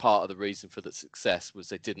that part of the reason for the success was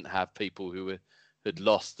they didn't have people who had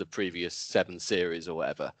lost the previous 7 series or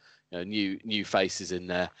whatever. New faces in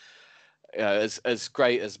there. As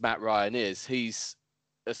great as Matt Ryan is, he's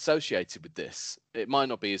associated with this. It might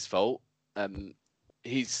not be his fault.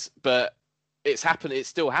 But it's happening. It's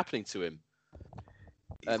still happening to him.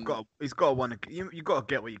 He's got to want to. You got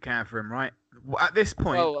to get what you can for him, right? At this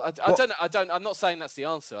point. Well, I don't. I'm not saying that's the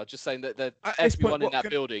answer. I'm just saying that everyone in that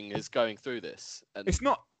building is going through this. And it's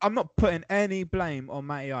not. I'm not putting any blame on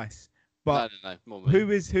Matty Ice. But no.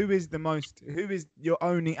 who is your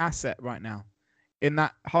only asset right now? in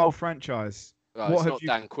that whole franchise. Right, What it's have not you-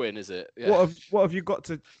 Dan Quinn, is it? Yeah. What have you got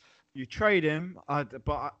to? You trade him,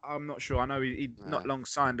 but I'm not sure. I know he not long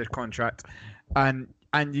signed a contract, and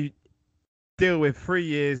you deal with 3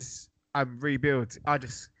 years and rebuild.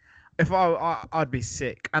 If I'd be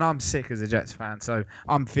sick, and I'm sick as a Jets fan, so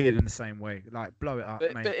I'm feeling the same way. Like blow it up,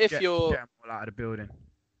 But- mate. but if get you're- them all out of the building.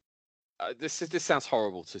 This sounds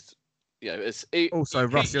horrible to, it's Also,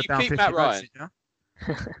 Russ, you're you down keep 50 Matt votes, Ryan.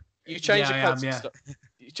 yeah? You change Yeah, the I am, coaching yeah. staff.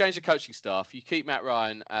 You change the coaching staff. You keep Matt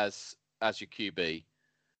Ryan as your QB.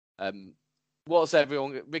 What's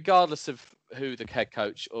everyone, regardless of who the head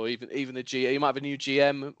coach or even the GM, you might have a new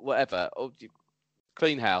GM, whatever, or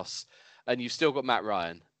clean house, and you've still got Matt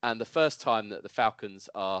Ryan. And the first time that the Falcons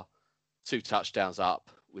are 2 touchdowns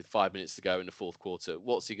up with 5 minutes to go in the fourth quarter,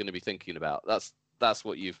 what's he going to be thinking about? That's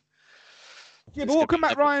what you've. Yeah, it's but what gonna can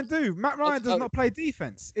be Matt Ryan do? Matt Ryan does know. not play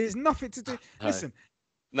defense. It has nothing to do. No. Listen,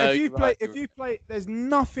 No, if you you're right, play, there's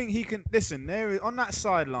nothing he can. Listen, there on that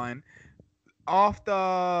sideline.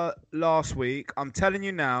 After last week, I'm telling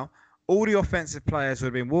you now, all the offensive players would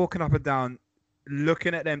have been walking up and down,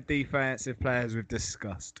 looking at them defensive players with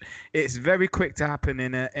disgust. It's very quick to happen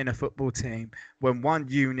in a football team when one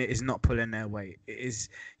unit is not pulling their weight. It is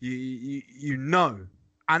you know.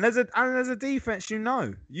 And as a defense, you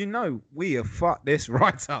know we have fucked this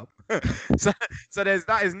right up. so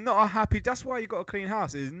that is not a happy. That's why you got a clean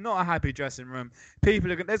house. It is not a happy dressing room. There's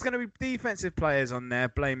going to be defensive players on there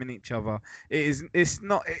blaming each other. It's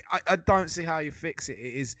not. I don't see how you fix it.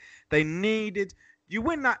 It is. They needed. You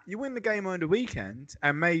win the game on the weekend,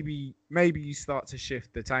 and maybe you start to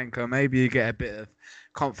shift the tanker. Maybe you get a bit of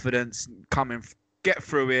confidence coming. Get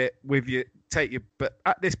through it with you. But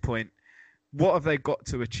at this point, what have they got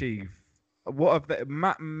to achieve? What have they?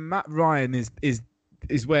 Matt Ryan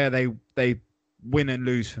is where they win and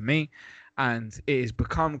lose for me, and it has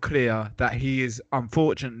become clear that he is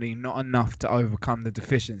unfortunately not enough to overcome the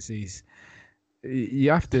deficiencies. You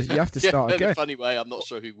have to start in again. a funny way, I'm not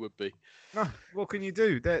sure who would be. No, what can you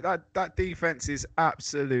do? That defense is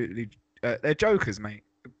absolutely they're jokers, mate.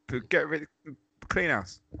 Get rid, clean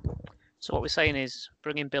house. So what we're saying is,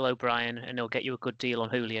 bring in Bill O'Brien, and he'll get you a good deal on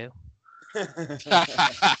Julio.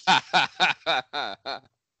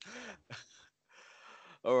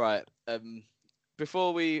 All right.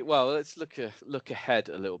 Let's look ahead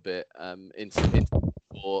a little bit. Into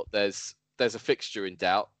or there's a fixture in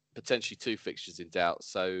doubt, potentially 2 fixtures in doubt.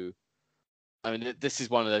 So, I mean, this is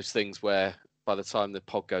one of those things where by the time the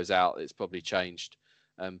pod goes out, it's probably changed.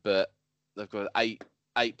 But they've got eight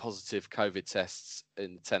positive COVID tests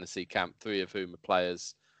in the Tennessee camp, 3 of whom are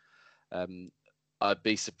players. I'd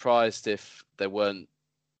be surprised if there weren't,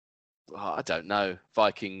 I don't know,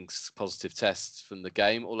 Vikings positive tests from the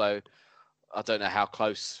game, although I don't know how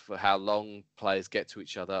close for how long players get to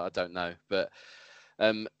each other. I don't know. But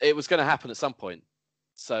it was going to happen at some point.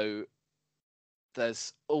 So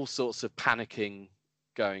there's all sorts of panicking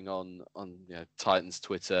going on Titans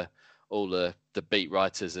Twitter. All the beat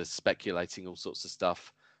writers are speculating all sorts of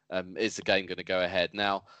stuff. Is the game going to go ahead?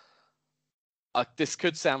 Now, this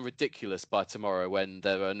could sound ridiculous by tomorrow when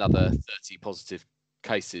there are another 30 positive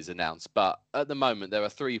cases announced, but at the moment there are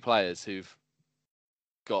 3 players who've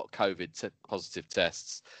got COVID positive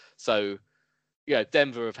tests. So,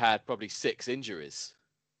 Denver have had probably 6 injuries.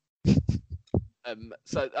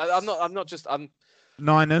 So I'm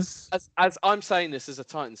Niners. As I'm saying this as a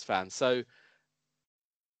Titans fan. So,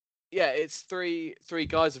 yeah, it's 3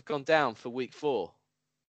 guys have gone down for week 4.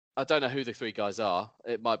 I don't know who the 3 guys are.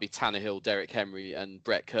 It might be Tannehill, Derrick Henry, and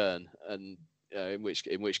Brett Kern, and in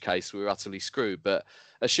which case we're utterly screwed. But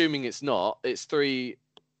assuming it's not, it's three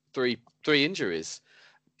injuries.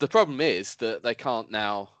 The problem is that they can't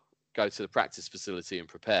now go to the practice facility and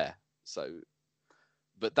prepare. So,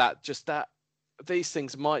 but these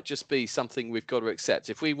things might just be something we've got to accept.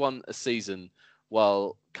 If we want a season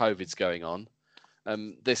while COVID's going on,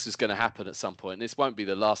 this is going to happen at some point. This won't be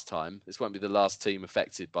the last time. This won't be the last team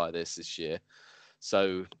affected by this year.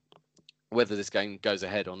 So whether this game goes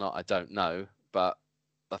ahead or not, I don't know. But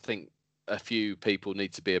I think a few people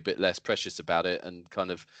need to be a bit less precious about it and kind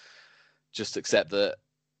of just accept that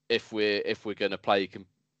if we're going to play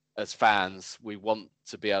as fans, we want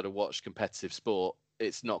to be able to watch competitive sport.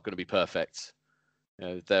 It's not going to be perfect.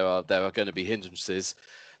 There are going to be hindrances.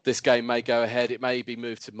 This game may go ahead. It may be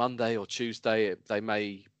moved to Monday or Tuesday. They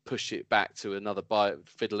may push it back to another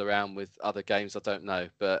fiddle around with other games. I don't know.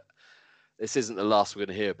 But this isn't the last we're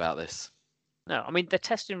going to hear about this. No, I mean, they're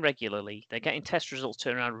testing regularly. They're getting test results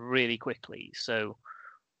turned around really quickly. So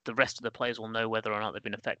the rest of the players will know whether or not they've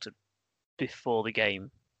been affected before the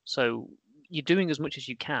game. So you're doing as much as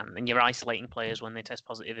you can, and you're isolating players when they test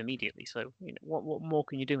positive immediately. So what more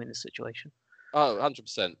can you do in this situation? Oh,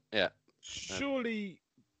 100%. Yeah. Surely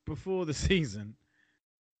before the season,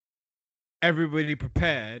 everybody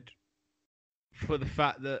prepared for the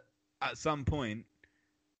fact that at some point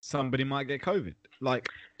somebody might get COVID. Like,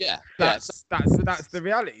 Yeah. that's the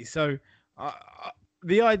reality. So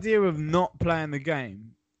the idea of not playing the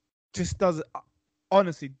game just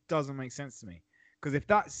honestly doesn't make sense to me. Because if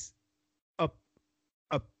that's a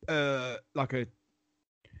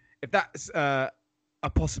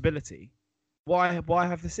possibility, why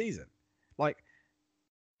have the season? Like,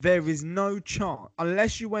 there is no chance,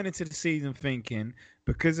 unless you went into the season thinking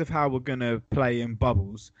because of how we're gonna play in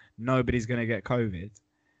bubbles, nobody's gonna get COVID,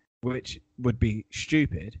 which would be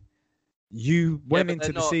stupid. You went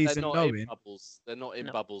into the season knowing they're not in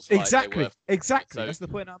No. bubbles. Like exactly. So, That's the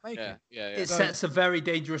point I'm making. Yeah. It sets a very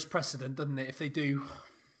dangerous precedent, doesn't it? If they do.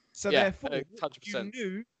 So Yeah, therefore,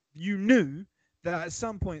 100%. you knew that at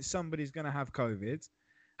some point somebody's going to have COVID,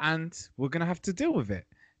 and we're going to have to deal with it.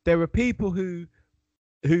 There were people who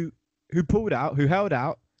pulled out, who held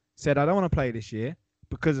out, said, "I don't want to play this year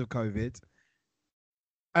because of COVID,"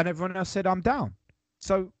 and everyone else said, "I'm down."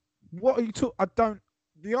 So what are you talking?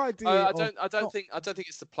 The idea. I don't think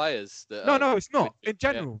it's the players that. No, it's not. Yeah. In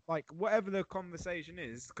general, like whatever the conversation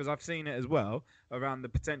is, because I've seen it as well around the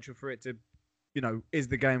potential for it to, is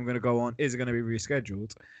the game going to go on? Is it going to be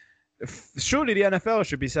rescheduled? Surely the NFL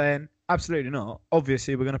should be saying, absolutely not.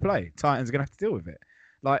 Obviously, we're going to play. Titans are going to have to deal with it.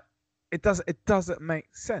 Like, it doesn't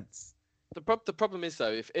make sense. The problem is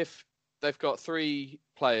though, if they've got 3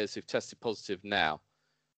 players who've tested positive now,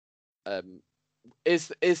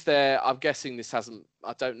 is there? I'm guessing this hasn't.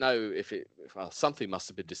 I don't know if something must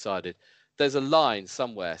have been decided. There's a line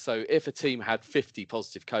somewhere. So if a team had 50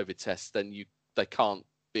 positive COVID tests, then they can't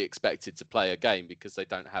be expected to play a game because they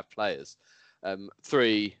don't have players.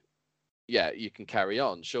 3, yeah, you can carry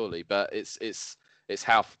on surely, but it's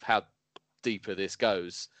how deeper this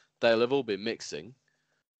goes. They'll have all been mixing,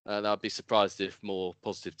 and I'd be surprised if more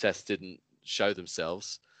positive tests didn't show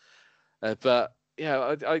themselves. But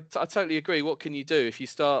yeah, I totally agree. What can you do if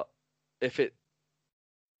it's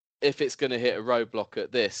going to hit a roadblock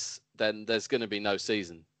at this? Then there's going to be no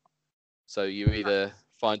season. So you either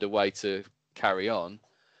find a way to carry on.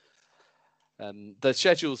 The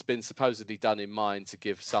schedule's been supposedly done in mind to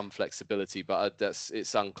give some flexibility, but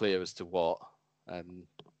it's unclear as to what.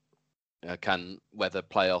 Whether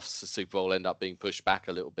playoffs, the Super Bowl end up being pushed back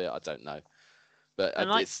a little bit, I don't know. But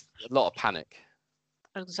it's a lot of panic.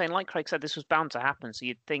 I was saying, like Craig said, this was bound to happen. So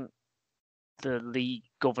you'd think the league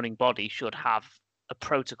governing body should have a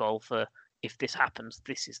protocol for if this happens,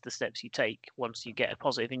 this is the steps you take once you get a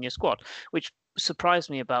positive in your squad, which surprised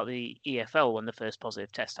me about the EFL when the first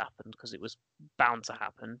positive test happened, because it was bound to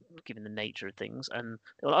happen given the nature of things. And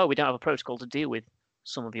they were like, we don't have a protocol to deal with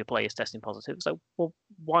some of your players testing positive. So, well,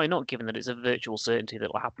 why not, given that it's a virtual certainty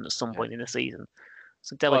that will happen at some point in the season?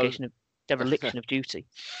 It's a dereliction of duty.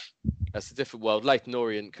 That's a different world. Leyton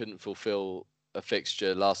Orient couldn't fulfil a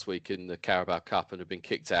fixture last week in the Carabao Cup and have been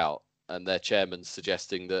kicked out, and their chairman's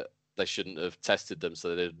suggesting that they shouldn't have tested them,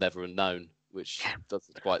 so they'd never have known, which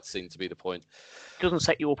doesn't quite seem to be the point. Doesn't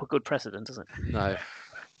set you up a good precedent, does it? No.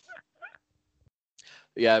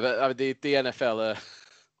 Yeah, but I mean, the NFL are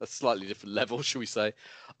a slightly different level, shall we say?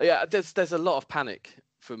 Yeah, there's a lot of panic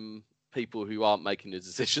from people who aren't making the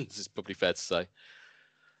decisions. It's probably fair to say.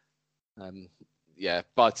 Yeah,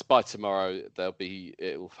 by tomorrow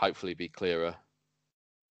it will hopefully be clearer.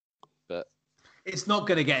 But it's not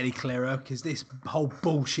going to get any clearer because this whole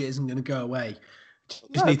bullshit isn't going to go away.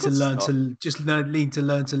 No, Need to learn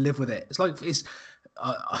to live with it. It's like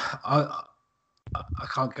I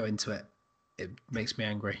can't go into it. It makes me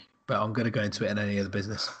angry, but I'm going to go into it in any other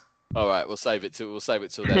business. All right, we'll save it till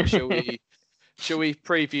then. Shall we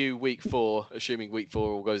preview week 4, assuming week 4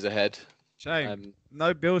 all goes ahead? Shame.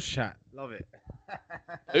 No Bills chat. Love it.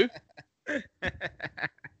 Who?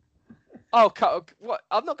 Oh, what?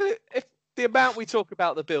 I'm not going to. If the amount we talk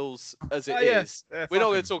about the Bills as it is, we're not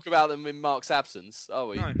going to talk about them in Mark's absence, are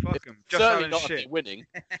we? No, fuck him. Certainly not if they're winning.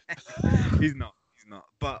 He's not.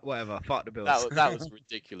 But whatever. Fuck the Bills. That was a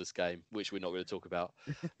ridiculous game, which we're not going to talk about.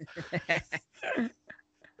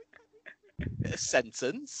 A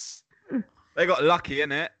sentence. They got lucky,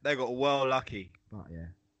 innit? They got well lucky. But yeah.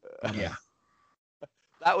 Yeah.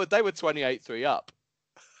 They were 28-3 up.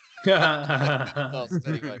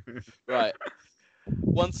 Anyway, right.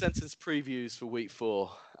 One sentence previews for week 4,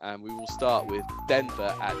 and we will start with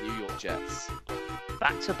Denver at New York Jets.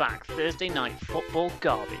 Back-to-back Thursday night football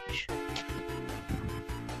garbage.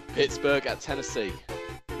 Pittsburgh at Tennessee.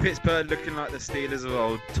 Pittsburgh looking like the Steelers of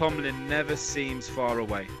old, Tomlin never seems far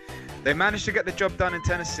away. They managed to get the job done in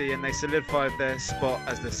Tennessee and they solidified their spot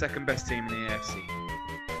as the second best team in the AFC.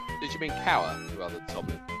 Did you mean Cower rather than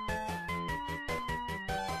Tomlin?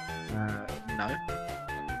 No.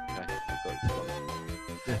 Okay, I've got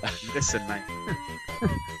Tomlin. Listen, mate.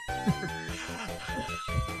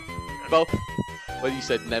 Well, you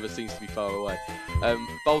said never seems to be far away.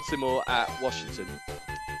 Baltimore at Washington.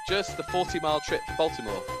 Just the 40-mile trip for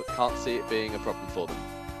Baltimore, but can't see it being a problem for them.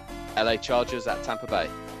 LA Chargers at Tampa Bay.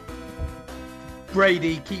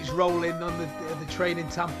 Brady keeps rolling on the train in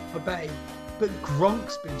Tampa Bay, but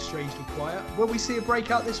Gronk's been strangely quiet. Will we see a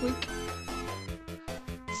breakout this week?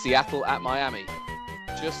 Seattle at Miami.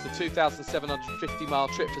 Just the 2,750-mile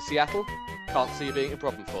trip for Seattle. Can't see it being a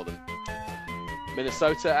problem for them.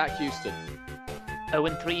 Minnesota at Houston.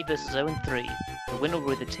 0-3 versus 0-3. The winner will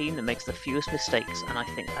be the team that makes the fewest mistakes, and I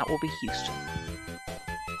think that will be Houston.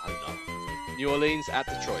 Oh no. New Orleans at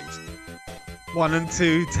Detroit. 1 and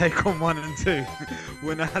 2 take on 1 and 2.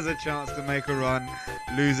 Winner has a chance to make a run.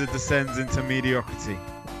 Loser descends into mediocrity.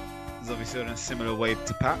 There's obviously on a similar wave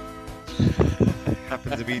to Pat.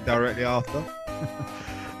 Happened to be directly after.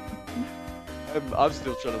 I'm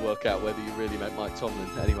still trying to work out whether you really meant Mike Tomlin.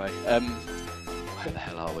 Anyway, where the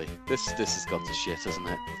hell are we? This has got to shit, hasn't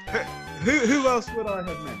it? Who else would I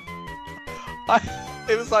have meant?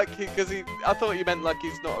 It was like I thought you meant like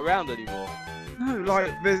he's not around anymore. No,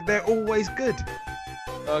 like they're always good.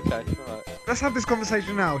 Okay, all right. Let's have this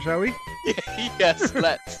conversation now, shall we? Yes,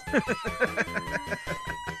 let's.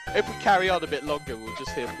 If we carry on a bit longer, we'll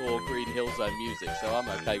just hear more Green Hill Zone music, so I'm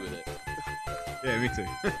okay with it. Yeah, me too.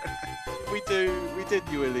 We did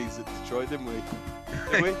New Orleans at Detroit, didn't we?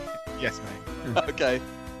 Did we? Yes, mate. Okay.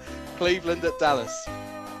 Cleveland at Dallas.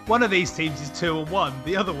 One of these teams is 2-1,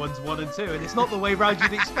 the other one's 1-2, and it's not the way round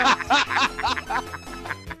you'd expect.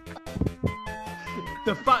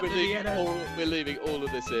 The fact that the NFL... We're leaving all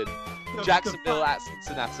of this in. Jacksonville at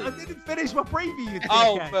Cincinnati. I didn't finish my preview, you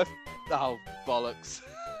Oh, bollocks.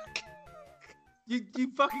 You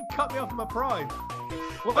fucking cut me off my prime.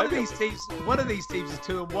 One of these teams is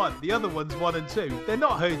 2-1. The other one's 1-2. They're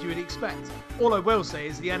not who you'd expect. All I will say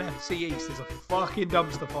is the NFC East is a fucking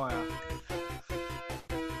dumpster fire.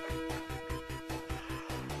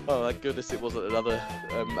 Oh, thank goodness it wasn't another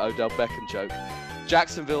Odell Beckham joke.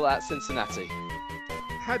 Jacksonville at Cincinnati.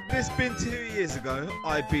 Had this been 2 years ago,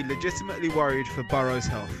 I'd be legitimately worried for Burrow's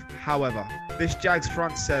health. However, this Jags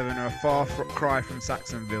front seven are a far cry from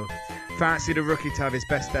Saxonville. Fancy the rookie to have his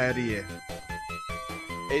best day of the year.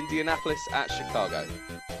 Indianapolis at Chicago.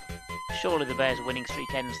 Surely the Bears' winning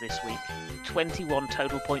streak ends this week. 21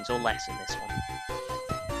 total points or less in this one.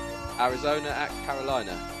 Arizona at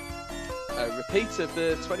Carolina. A repeat of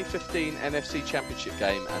the 2015 NFC Championship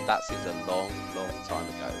game, and that seems a long, long time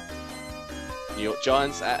ago. New York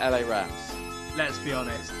Giants at LA Rams. Let's be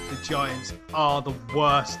honest, the Giants are the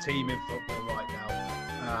worst team in football right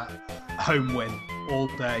now. Home win all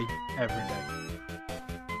day, every day.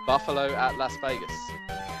 Buffalo at Las Vegas.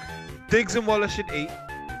 Diggs and Waller should eat.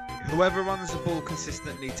 Whoever runs the ball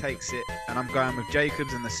consistently takes it, and I'm going with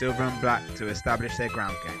Jacobs and the silver and black to establish their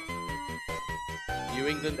ground game. New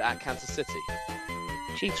England at Kansas City.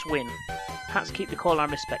 Chiefs win. Pats keep the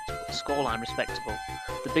scoreline respectable.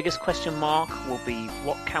 The biggest question mark will be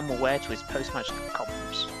what Cam will wear to his post-match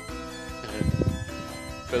conference.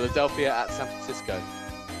 Philadelphia at San Francisco.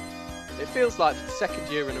 It feels like for the second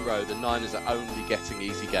year in a row, the Niners are only getting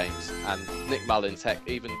easy games, and Nick Mullins, heck,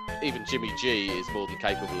 even Jimmy G is more than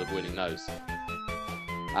capable of winning those.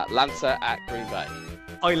 Atlanta at Green Bay.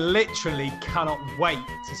 I literally cannot wait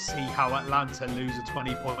to see how Atlanta lose a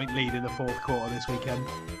 20-point lead in the fourth quarter this weekend.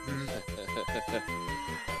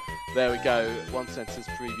 There we go. One sentence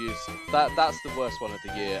previews. That's the worst one of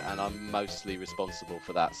the year, and I'm mostly responsible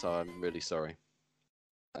for that, so I'm really sorry.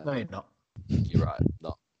 No, you're not. You're right.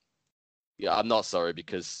 Not. Yeah, I'm not sorry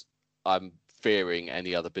because I'm fearing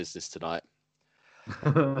any other business tonight.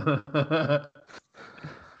 Go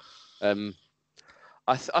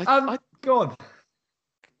on.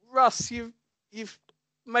 Russ, you've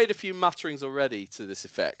made a few mutterings already to this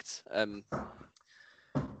effect.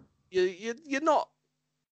 You're not.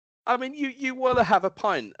 I mean, you want to have a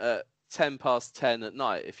pint at 10:10 at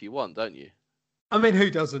night if you want, don't you? I mean, who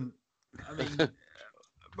doesn't? I mean,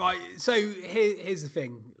 right. So here's the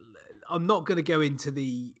thing. I'm not going to go into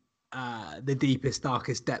the deepest,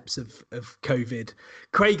 darkest depths of COVID.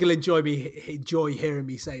 Craig will enjoy hearing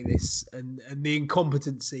me say this, and the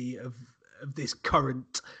incompetency of this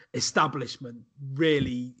current establishment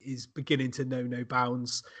really is beginning to know no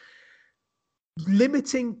bounds.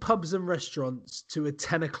 limiting pubs and restaurants to a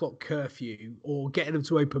 10 o'clock curfew or getting them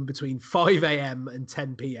to open between 5 a.m. and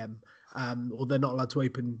 10 p.m. Or they're not allowed to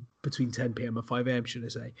open between 10 p.m. and 5 a.m., should I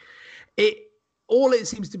say. All it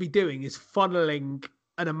seems to be doing is funneling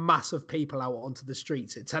a mass of people out onto the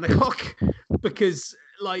streets at 10 o'clock because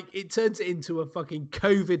like it turns it into a fucking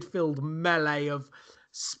COVID-filled melee of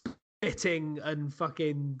spitting and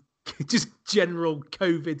fucking just general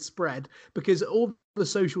COVID spread because all the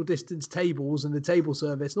social distance tables and the table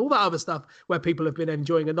service and all that other stuff where people have been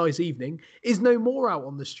enjoying a nice evening is no more out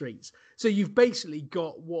on the streets. So you've basically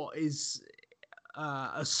got what is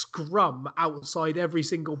a scrum outside every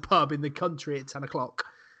single pub in the country at 10 o'clock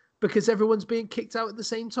because everyone's being kicked out at the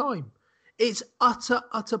same time. It's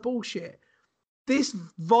utter bullshit. This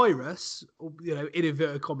virus, in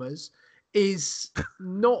inverted commas, is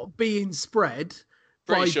not being spread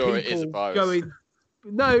by sure people it is a virus. going.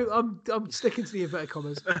 No, I'm sticking to the inverted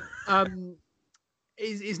commas.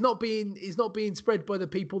 Is not being spread by the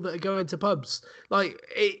people that are going to pubs. Like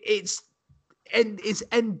it's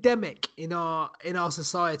endemic in our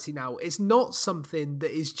society now. It's not something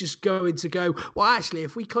that is just going to go. Well, actually,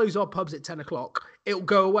 if we close our pubs at 10 o'clock, it'll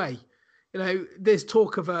go away. There's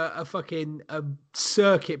talk of a fucking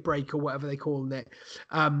circuit break or whatever they call it.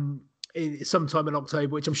 Sometime in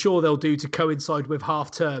October, which I'm sure they'll do to coincide with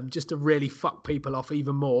half term, just to really fuck people off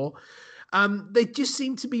even more. They just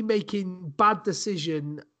seem to be making bad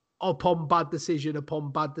decision upon bad decision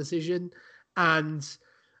upon bad decision. And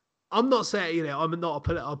I'm not saying, I'm not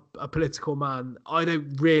a political man. I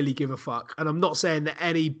don't really give a fuck. And I'm not saying that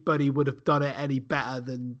anybody would have done it any better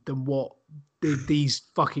than what these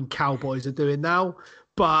fucking cowboys are doing now.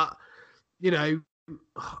 But,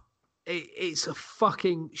 it's a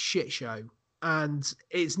fucking shit show, and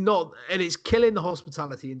it's killing the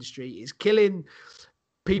hospitality industry. It's killing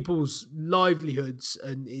people's livelihoods,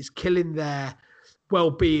 and it's killing their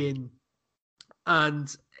well-being.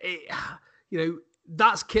 And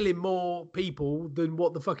that's killing more people than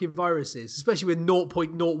what the fucking virus is, especially when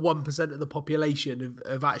 0.01% of the population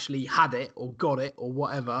have actually had it or got it or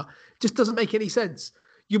whatever. Just doesn't make any sense.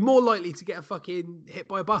 You're more likely to get a fucking hit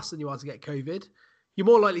by a bus than you are to get COVID. You're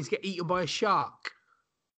more likely to get eaten by a shark.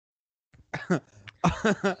 I'm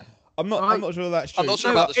not sure that's true. I'm not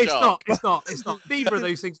sure about the shark. It's not. Neither of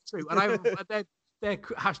those things are true. And they're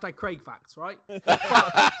hashtag Craig facts, right? But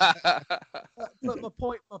my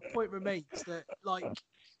point remains that, like,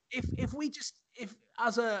 if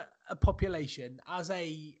as a population, as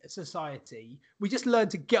a society, we just learn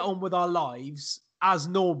to get on with our lives as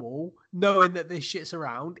normal, knowing that this shit's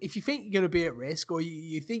around. If you think you're going to be at risk, or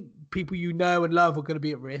you think people you know and love are going to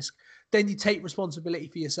be at risk, then you take responsibility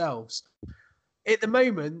for yourselves. At the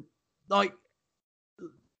moment, like,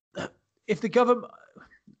 if the government,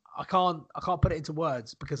 I can't put it into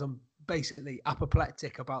words because I'm basically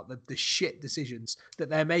apoplectic about the shit decisions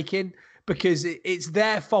that they're making, because it's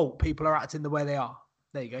their fault people are acting the way they are.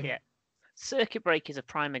 There you go. Yeah. Circuit break is a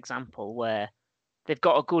prime example where they've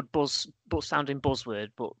got a good sounding buzzword,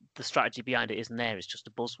 but the strategy behind it isn't there. It's just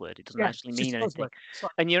a buzzword. It doesn't actually mean anything.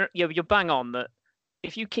 And you're bang on that.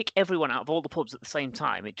 If you kick everyone out of all the pubs at the same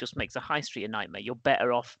time, it just makes a high street a nightmare. You're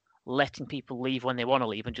better off letting people leave when they want to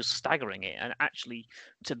leave and just staggering it. And actually,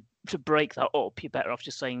 to break that up, you're better off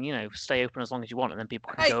just saying, stay open as long as you want, and then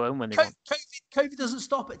people can go home when they want. COVID doesn't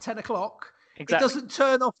stop at 10 o'clock. Exactly. It doesn't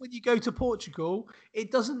turn off when you go to Portugal.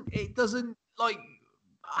 It doesn't like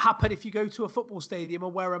happen if you go to a football stadium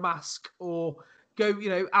and wear a mask, or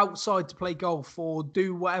go outside to play golf, or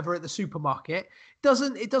do whatever at the supermarket.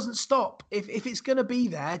 It doesn't stop. If it's going to be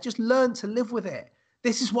there, just learn to live with it.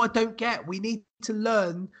 This is what I don't get. We need to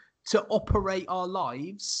learn to operate our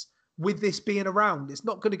lives with this being around. It's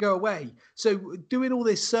not going to go away. So doing all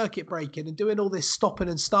this circuit breaking and doing all this stopping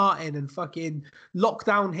and starting and fucking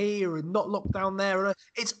lockdown here and not lockdown there,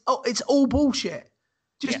 it's all bullshit.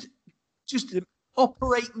 Just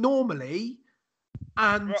operate normally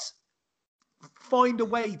and find a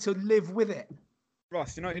way to live with it.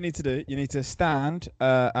 Ross, you know what you need to do? You need to stand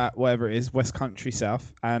at wherever it is, West Country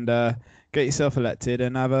South, and get yourself elected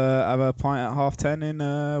and have a pint at 10:30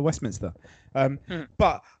 in Westminster.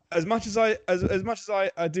 But as much as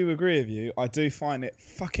I do agree with you, I do find it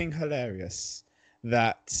fucking hilarious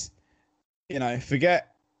that,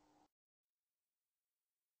 forget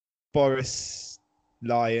Boris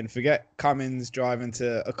lying, forget Cummings driving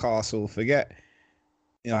to a castle, forget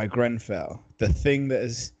Grenfell. The thing that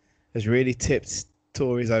has really tipped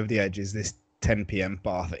Tories over the edge is this 10 p.m.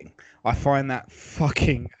 bar thing. I find that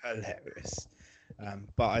fucking hilarious.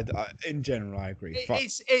 But in general, I agree.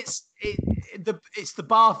 It's the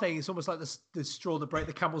bar thing. It's almost like the straw that broke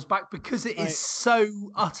the camel's back because it is so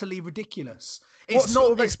utterly ridiculous. What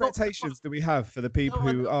sort of expectations do we have for the people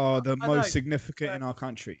who are the most significant in our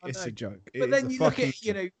country? It's a joke. But then you look at,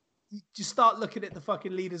 you start looking at the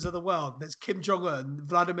fucking leaders of the world. There's Kim Jong-un,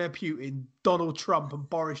 Vladimir Putin, Donald Trump, and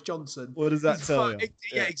Boris Johnson. What does that tell you?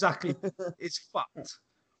 Yeah, exactly. It's fucked.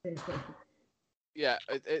 Yeah,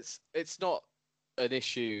 it's not an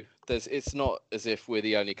issue. It's not as if we're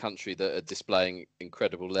the only country that are displaying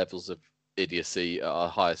incredible levels of idiocy at our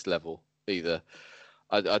highest level either.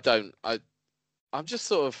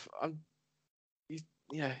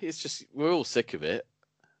 It's just we're all sick of it.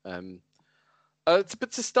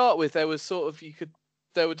 But to start with, there were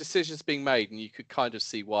decisions being made, and you could kind of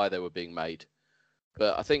see why they were being made.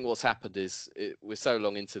 But I think what's happened is we're so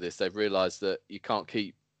long into this, they've realised that you can't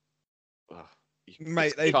keep.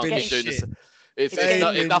 Mate, they've been shit.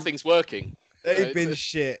 If nothing's working. They've been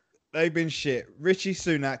shit. They've been shit. Richie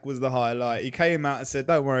Sunak was the highlight. He came out and said,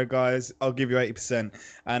 "Don't worry, guys, I'll give you 80%,"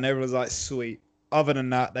 and everyone's like, "Sweet." Other than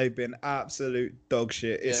that, they've been absolute dog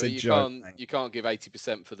shit. It's a joke. You can't give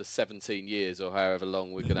 80% for the 17 years or however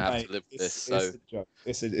long we're going to have to live with this. So it's a joke.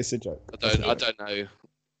 It's a joke. I don't know.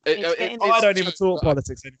 I don't even talk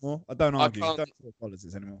politics anymore. I don't argue. I don't talk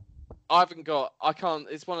politics anymore. I can't.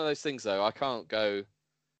 It's one of those things though. I can't go.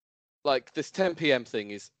 Like this 10 p.m.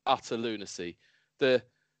 thing is utter lunacy. The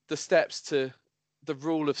steps to the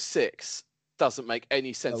rule of 6 doesn't make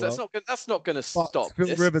any sense. Hello? That's not going to stop Phil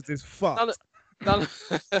this. Rivers is fucked. None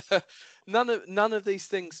of these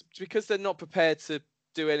things, because they're not prepared to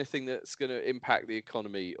do anything that's going to impact the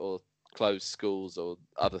economy or close schools or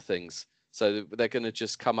other things. So they're going to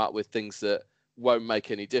just come up with things that won't make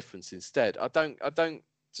any difference instead. I don't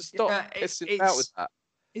just stop pissing out with that.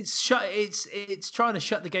 It's trying to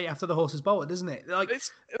shut the gate after the horse has bolted, isn't it? Like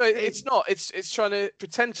it's not. It's trying to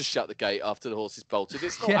pretend to shut the gate after the horse is bolted.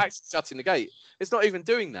 It's not actually shutting the gate. It's not even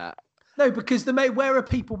doing that. No, because where are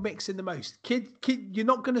people mixing the most? You're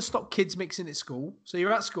not going to stop kids mixing at school. So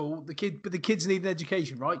you're at school, but the kids need an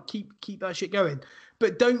education, right? Keep that shit going,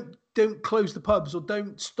 but don't close the pubs or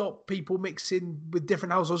don't stop people mixing with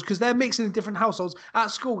different households because they're mixing in different households at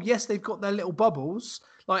school. Yes, they've got their little bubbles,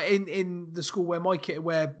 like in the school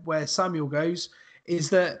where Samuel goes, is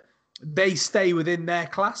that they stay within their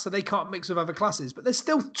class, so they can't mix with other classes. But there's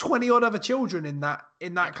still 20 odd other children in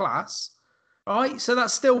that class. Right, so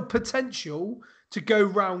that's still potential to go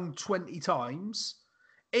round 20 times.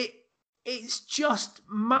 It's just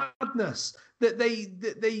madness that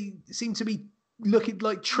they seem to be looking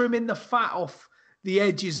like trimming the fat off the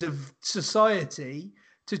edges of society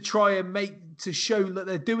to try and show that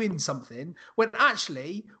they're doing something when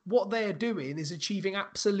actually what they're doing is achieving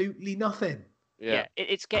absolutely nothing. Yeah,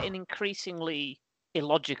 it's getting increasingly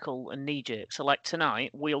illogical and knee-jerk. So like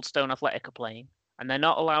tonight, Wealdstone Athletic are playing. And they're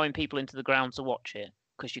not allowing people into the ground to watch it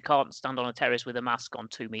because you can't stand on a terrace with a mask on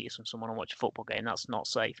 2 meters from someone and watch a football game. That's not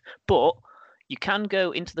safe. But you can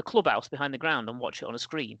go into the clubhouse behind the ground and watch it on a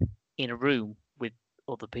screen in a room with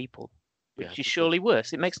other people, which is surely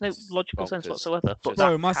worse. It makes no logical sense whatsoever. But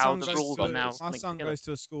my son goes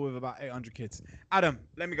to a school with about 800 kids. Adam,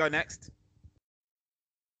 let me go next.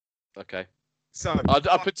 Okay. So,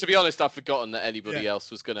 to be honest, I've forgotten that anybody else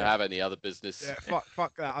was going to have any other business. Yeah,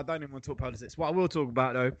 fuck that. I don't even want to talk politics. What I will talk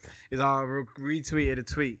about though is I retweeted a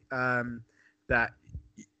tweet that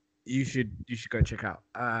you should go check out.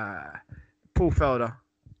 Paul Felder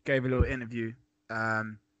gave a little interview.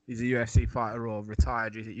 He's a UFC fighter or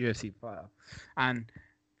retired UFC fighter, and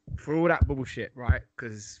for all that bullshit, right?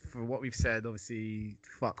 Because for what we've said, obviously,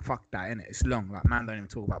 fuck that, innit? It's long. Like, man, don't even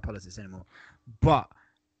talk about politics anymore. But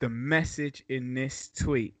the message in this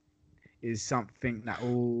tweet is something that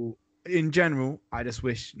in general, I just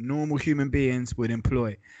wish normal human beings would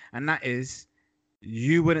employ. And that is,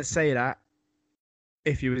 you wouldn't say that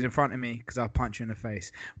if you was in front of me because I'll punch you in the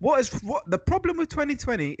face. What the problem with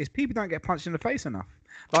 2020 is people don't get punched in the face enough.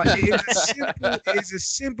 Like it's as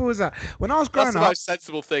simple as that. When I was growing up, that's the most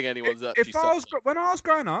sensible thing anyone's actually said. When I was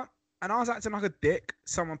growing up and I was acting like a dick,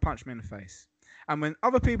 someone punched me in the face. And when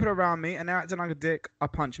other people are around me and they're acting like a dick, I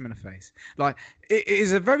punch them in the face. Like it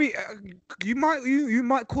is a very you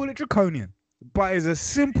might call it draconian, but it's a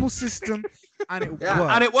simple system and it works.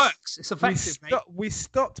 And it works. It's effective. We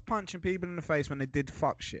stopped punching people in the face when they did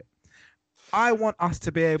fuck shit. I want us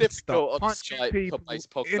to be able to start punching people.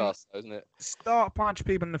 Podcast, isn't it? Start punching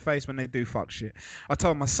people in the face when they do fuck shit. I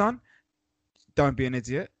told my son, don't be an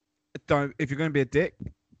idiot. If you're going to be a dick,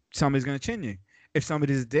 somebody's going to chin you. If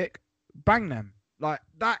somebody's a dick, bang them. Like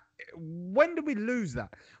that. When did we lose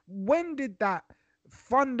that? When did that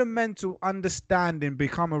fundamental understanding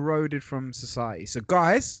become eroded from society. So,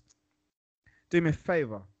 guys, do me a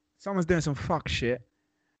favor. Someone's doing some fuck shit.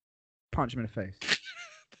 Punch him in the face.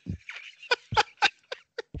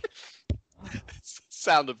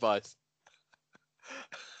 Sound advice.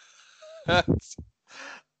 That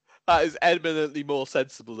is eminently more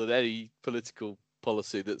sensible than any political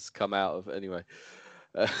policy that's come out of anyway.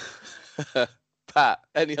 Pat,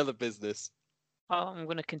 any other business? I'm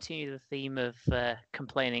going to continue the theme of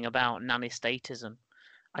complaining about nanny statism.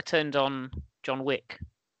 I turned on John Wick,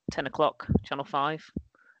 10 o'clock, Channel 5,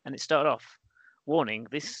 and it started off, warning,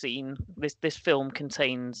 this film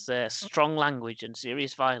contains strong language and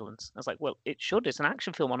serious violence. I was like, well, it should. It's an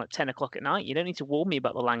action film on at 10 o'clock at night. You don't need to warn me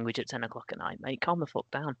about the language at 10 o'clock at night, mate. Calm the fuck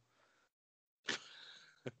down.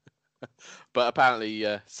 But apparently,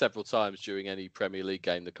 several times during any Premier League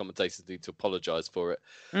game, the commentators need to apologise for it.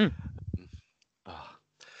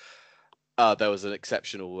 There was an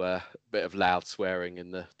exceptional bit of loud swearing in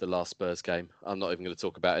the last Spurs game. I'm not even going to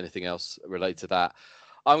talk about anything else related to that.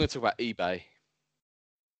 I'm going to talk about eBay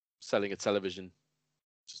selling a television.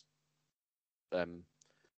 Just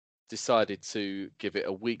decided to give it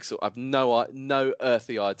a week. So I've no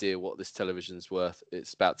earthly idea what this television's worth.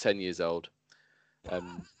 It's about 10 years old.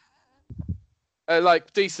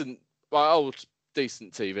 Like decent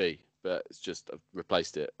TV, but it's just I've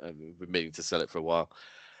replaced it. We've been meaning to sell it for a while,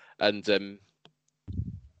 and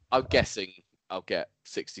I'm guessing I'll get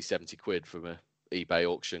 60, 70 quid from a eBay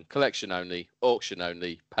auction. Collection only, auction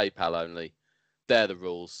only, PayPal only. They're the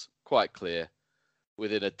rules, quite clear.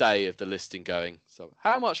 Within a day of the listing going. So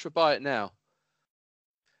how much for buy it now?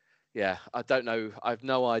 Yeah, I don't know. I've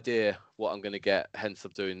no idea what I'm going to get. Hence,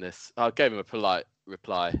 I'm doing this. I gave him a polite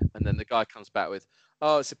reply, and then the guy comes back with,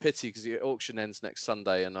 "Oh, it's a pity because the auction ends next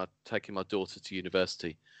Sunday, and I'm taking my daughter to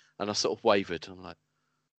university." And I sort of wavered. I'm like,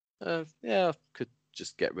 "Yeah, I could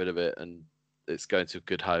just get rid of it, and it's going to a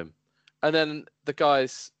good home." And then the guy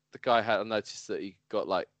had. I noticed that he got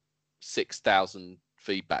like 6,000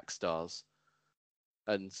 feedback stars,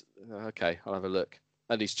 and okay, I'll have a look.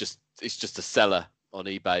 And he's just a seller on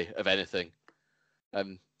eBay of anything,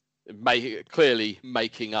 clearly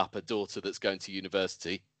making up a daughter that's going to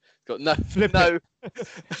university. Got no.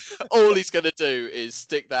 All he's going to do is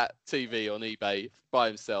stick that TV on eBay by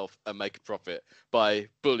himself and make a profit by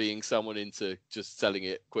bullying someone into just selling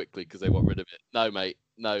it quickly because they want rid of it. No, mate,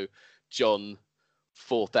 no. John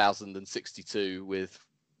 4062 with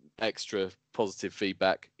extra positive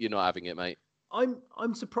feedback. You're not having it, mate.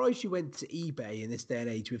 I'm surprised you went to eBay in this day and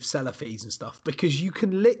age with seller fees and stuff, because you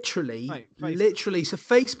can literally. So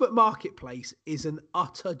Facebook Marketplace is an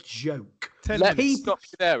utter joke. Let me stop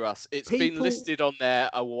you there, Russ. It's been listed on there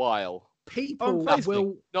a while. People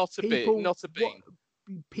will not a bit.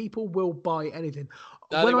 People will buy anything.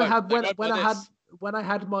 No, when I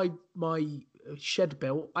had my shed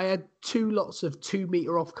built, I had 2 lots of 2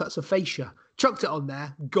 meter offcuts of fascia. Chucked it on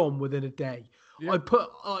there, gone within a day. Yeah. I put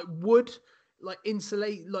wood. Like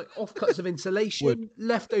offcuts of insulation,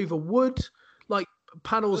 leftover wood, like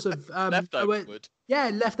panels of leftover wood.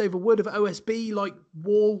 Yeah, leftover wood of OSB, like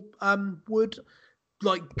wall wood,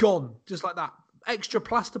 like gone, just like that. Extra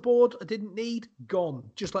plasterboard I didn't need, gone,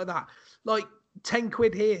 just like that. Like 10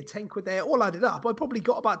 quid here, 10 quid there, all added up. I probably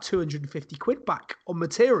got about 250 quid back on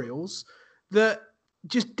materials that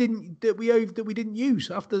we didn't use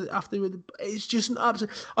after it's just an absolute.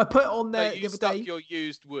 I put it on there the other day. Your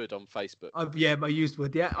used wood on Facebook. My used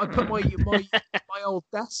wood. Yeah, I put my old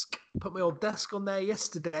desk. Put my old desk on there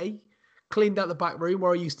yesterday. Cleaned out the back room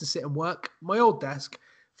where I used to sit and work. My old desk,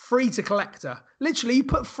 free to collector. Literally, you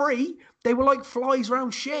put free. They were like flies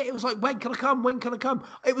around shit. It was like, when can I come? When can I come?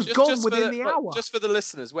 It was gone within the hour. Just for the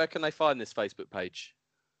listeners, where can they find this Facebook page?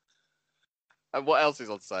 And what else is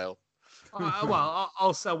on sale? Well,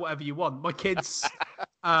 I'll sell whatever you want. My kids.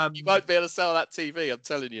 You won't be able to sell that TV. I'm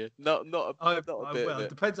telling you. Not a bit. It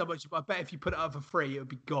depends how much. I bet if you put it up for free, it would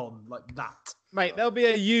be gone like that. Mate, there'll be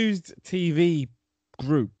a used TV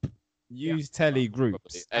group, telly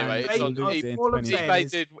groups. Anyway, it's on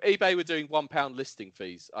eBay were doing £1 listing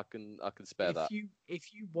fees. I can spare that.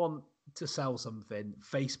 If you want to sell something,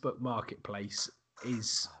 Facebook Marketplace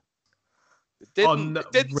is. It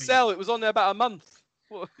didn't sell. It was on there about a month.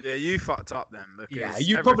 Yeah, you fucked up then. Yeah,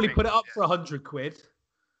 you probably put it up for 100 quid.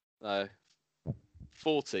 No,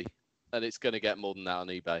 40, and it's going to get more than that on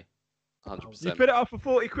eBay. 100%. You put it up for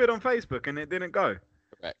 40 quid on Facebook and it didn't go.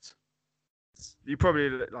 Correct. You probably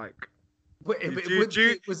look like.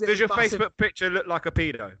 Does your Facebook picture look like a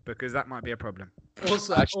pedo? Because that might be a problem.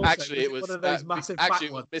 Also, actually, it was one of those massive actually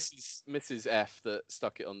it was Mrs. F that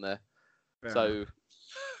stuck it on there. Yeah. So.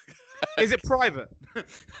 Is it private?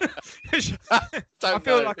 I Don't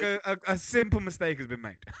feel know. like a simple mistake has been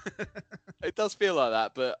made. It does feel like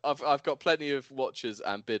that, but I've got plenty of watchers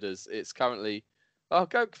and bidders. It's currently, oh,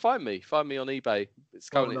 go find me on eBay. It's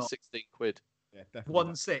currently at not? 16 quid, Yeah,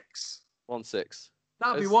 definitely. 1.6. 1.6.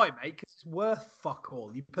 That'd be It's- why, mate, because it's worth fuck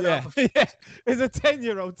all. You put it Yeah, up for yeah. It's a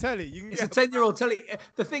 10-year-old telly. You can It's a get 10-year-old telly.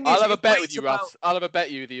 The thing is, I'll have a it bet weighs with you, about- Russ. I'll have a bet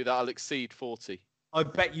with you that I'll exceed 40. I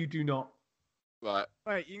bet you do not. Right.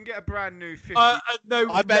 Wait, you can get a brand new 50. No,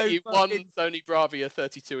 I bet no you fucking- one Sony Bravia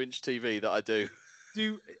 32-inch TV that I do.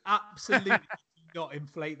 Do absolutely not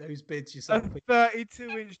inflate those bids a yourself.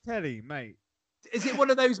 32-inch telly, mate. Is it one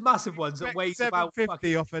of those massive ones that weighs about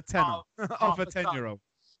 750 off a 10 half- off half a a ton? 10-year-old.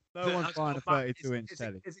 No that one's has buying got a back- 32-inch is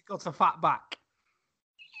telly. it got a fat back?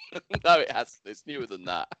 No, it hasn't. It's newer than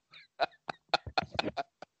that.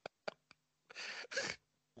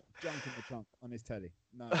 Junk in the trunk on his telly.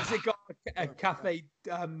 No. Has it got a cathode?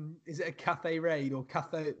 Is it a cathode ray or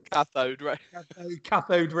cathode Cathode ray.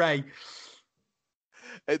 cathode ray?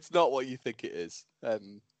 It's not what you think it is.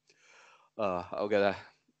 I'm gonna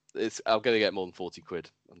get more than 40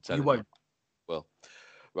 quid. I'm telling You won't. Well,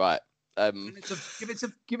 right.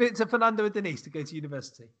 Give it to Fernando and Denise to go to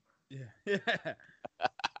university. Yeah.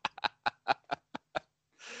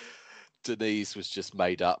 Denise was just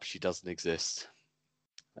made up. She doesn't exist.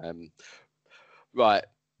 Right,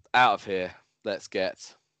 out of here. Let's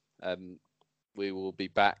get. We will be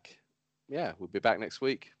back. Yeah, we'll be back next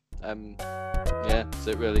week. Yeah, that's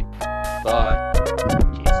it really. Bye.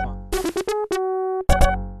 Cheers, man.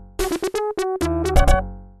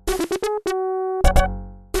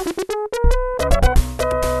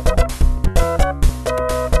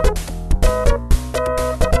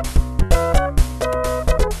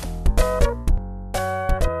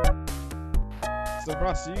 So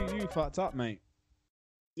Russ, you fucked up, mate.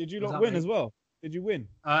 Did you Was lot that win me? as well? Did you win?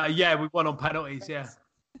 Yeah, we won on penalties. Yeah.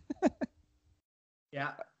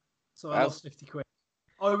 Yeah. So I How's- lost 50 quid.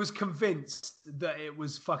 I was convinced that it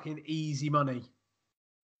was fucking easy money.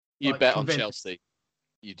 You Like, bet on convinced. Chelsea.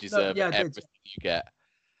 You deserve yeah, I did. everything you get.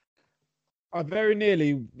 I very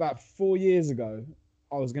nearly, about 4 years ago,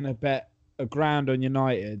 I was going to bet £1,000 on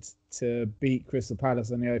United to beat Crystal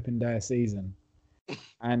Palace on the open day of season.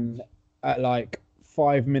 And at like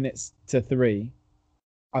 5 minutes to 3,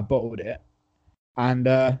 I bottled it. And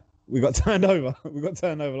we got turned over. We got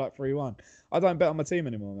turned over like 3-1. I don't bet on my team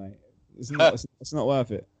anymore, mate. It's not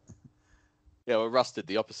worth it. Yeah, well, Russ did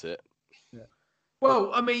the opposite.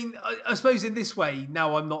 Well, I mean, I suppose in this way,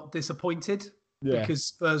 now I'm not disappointed Yeah, because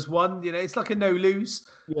Spurs won. You know, it's like a no lose.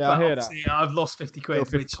 yeah, I hear that. obviously, I've lost 50 quid,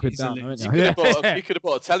 Still 50 which quid is a down, lose. haven't You could have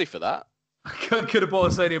bought a telly for that. Could have bought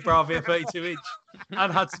a Sony Bravia 32-inch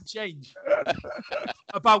and had some change.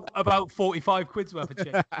 About 45 quid's worth of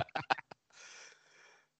change.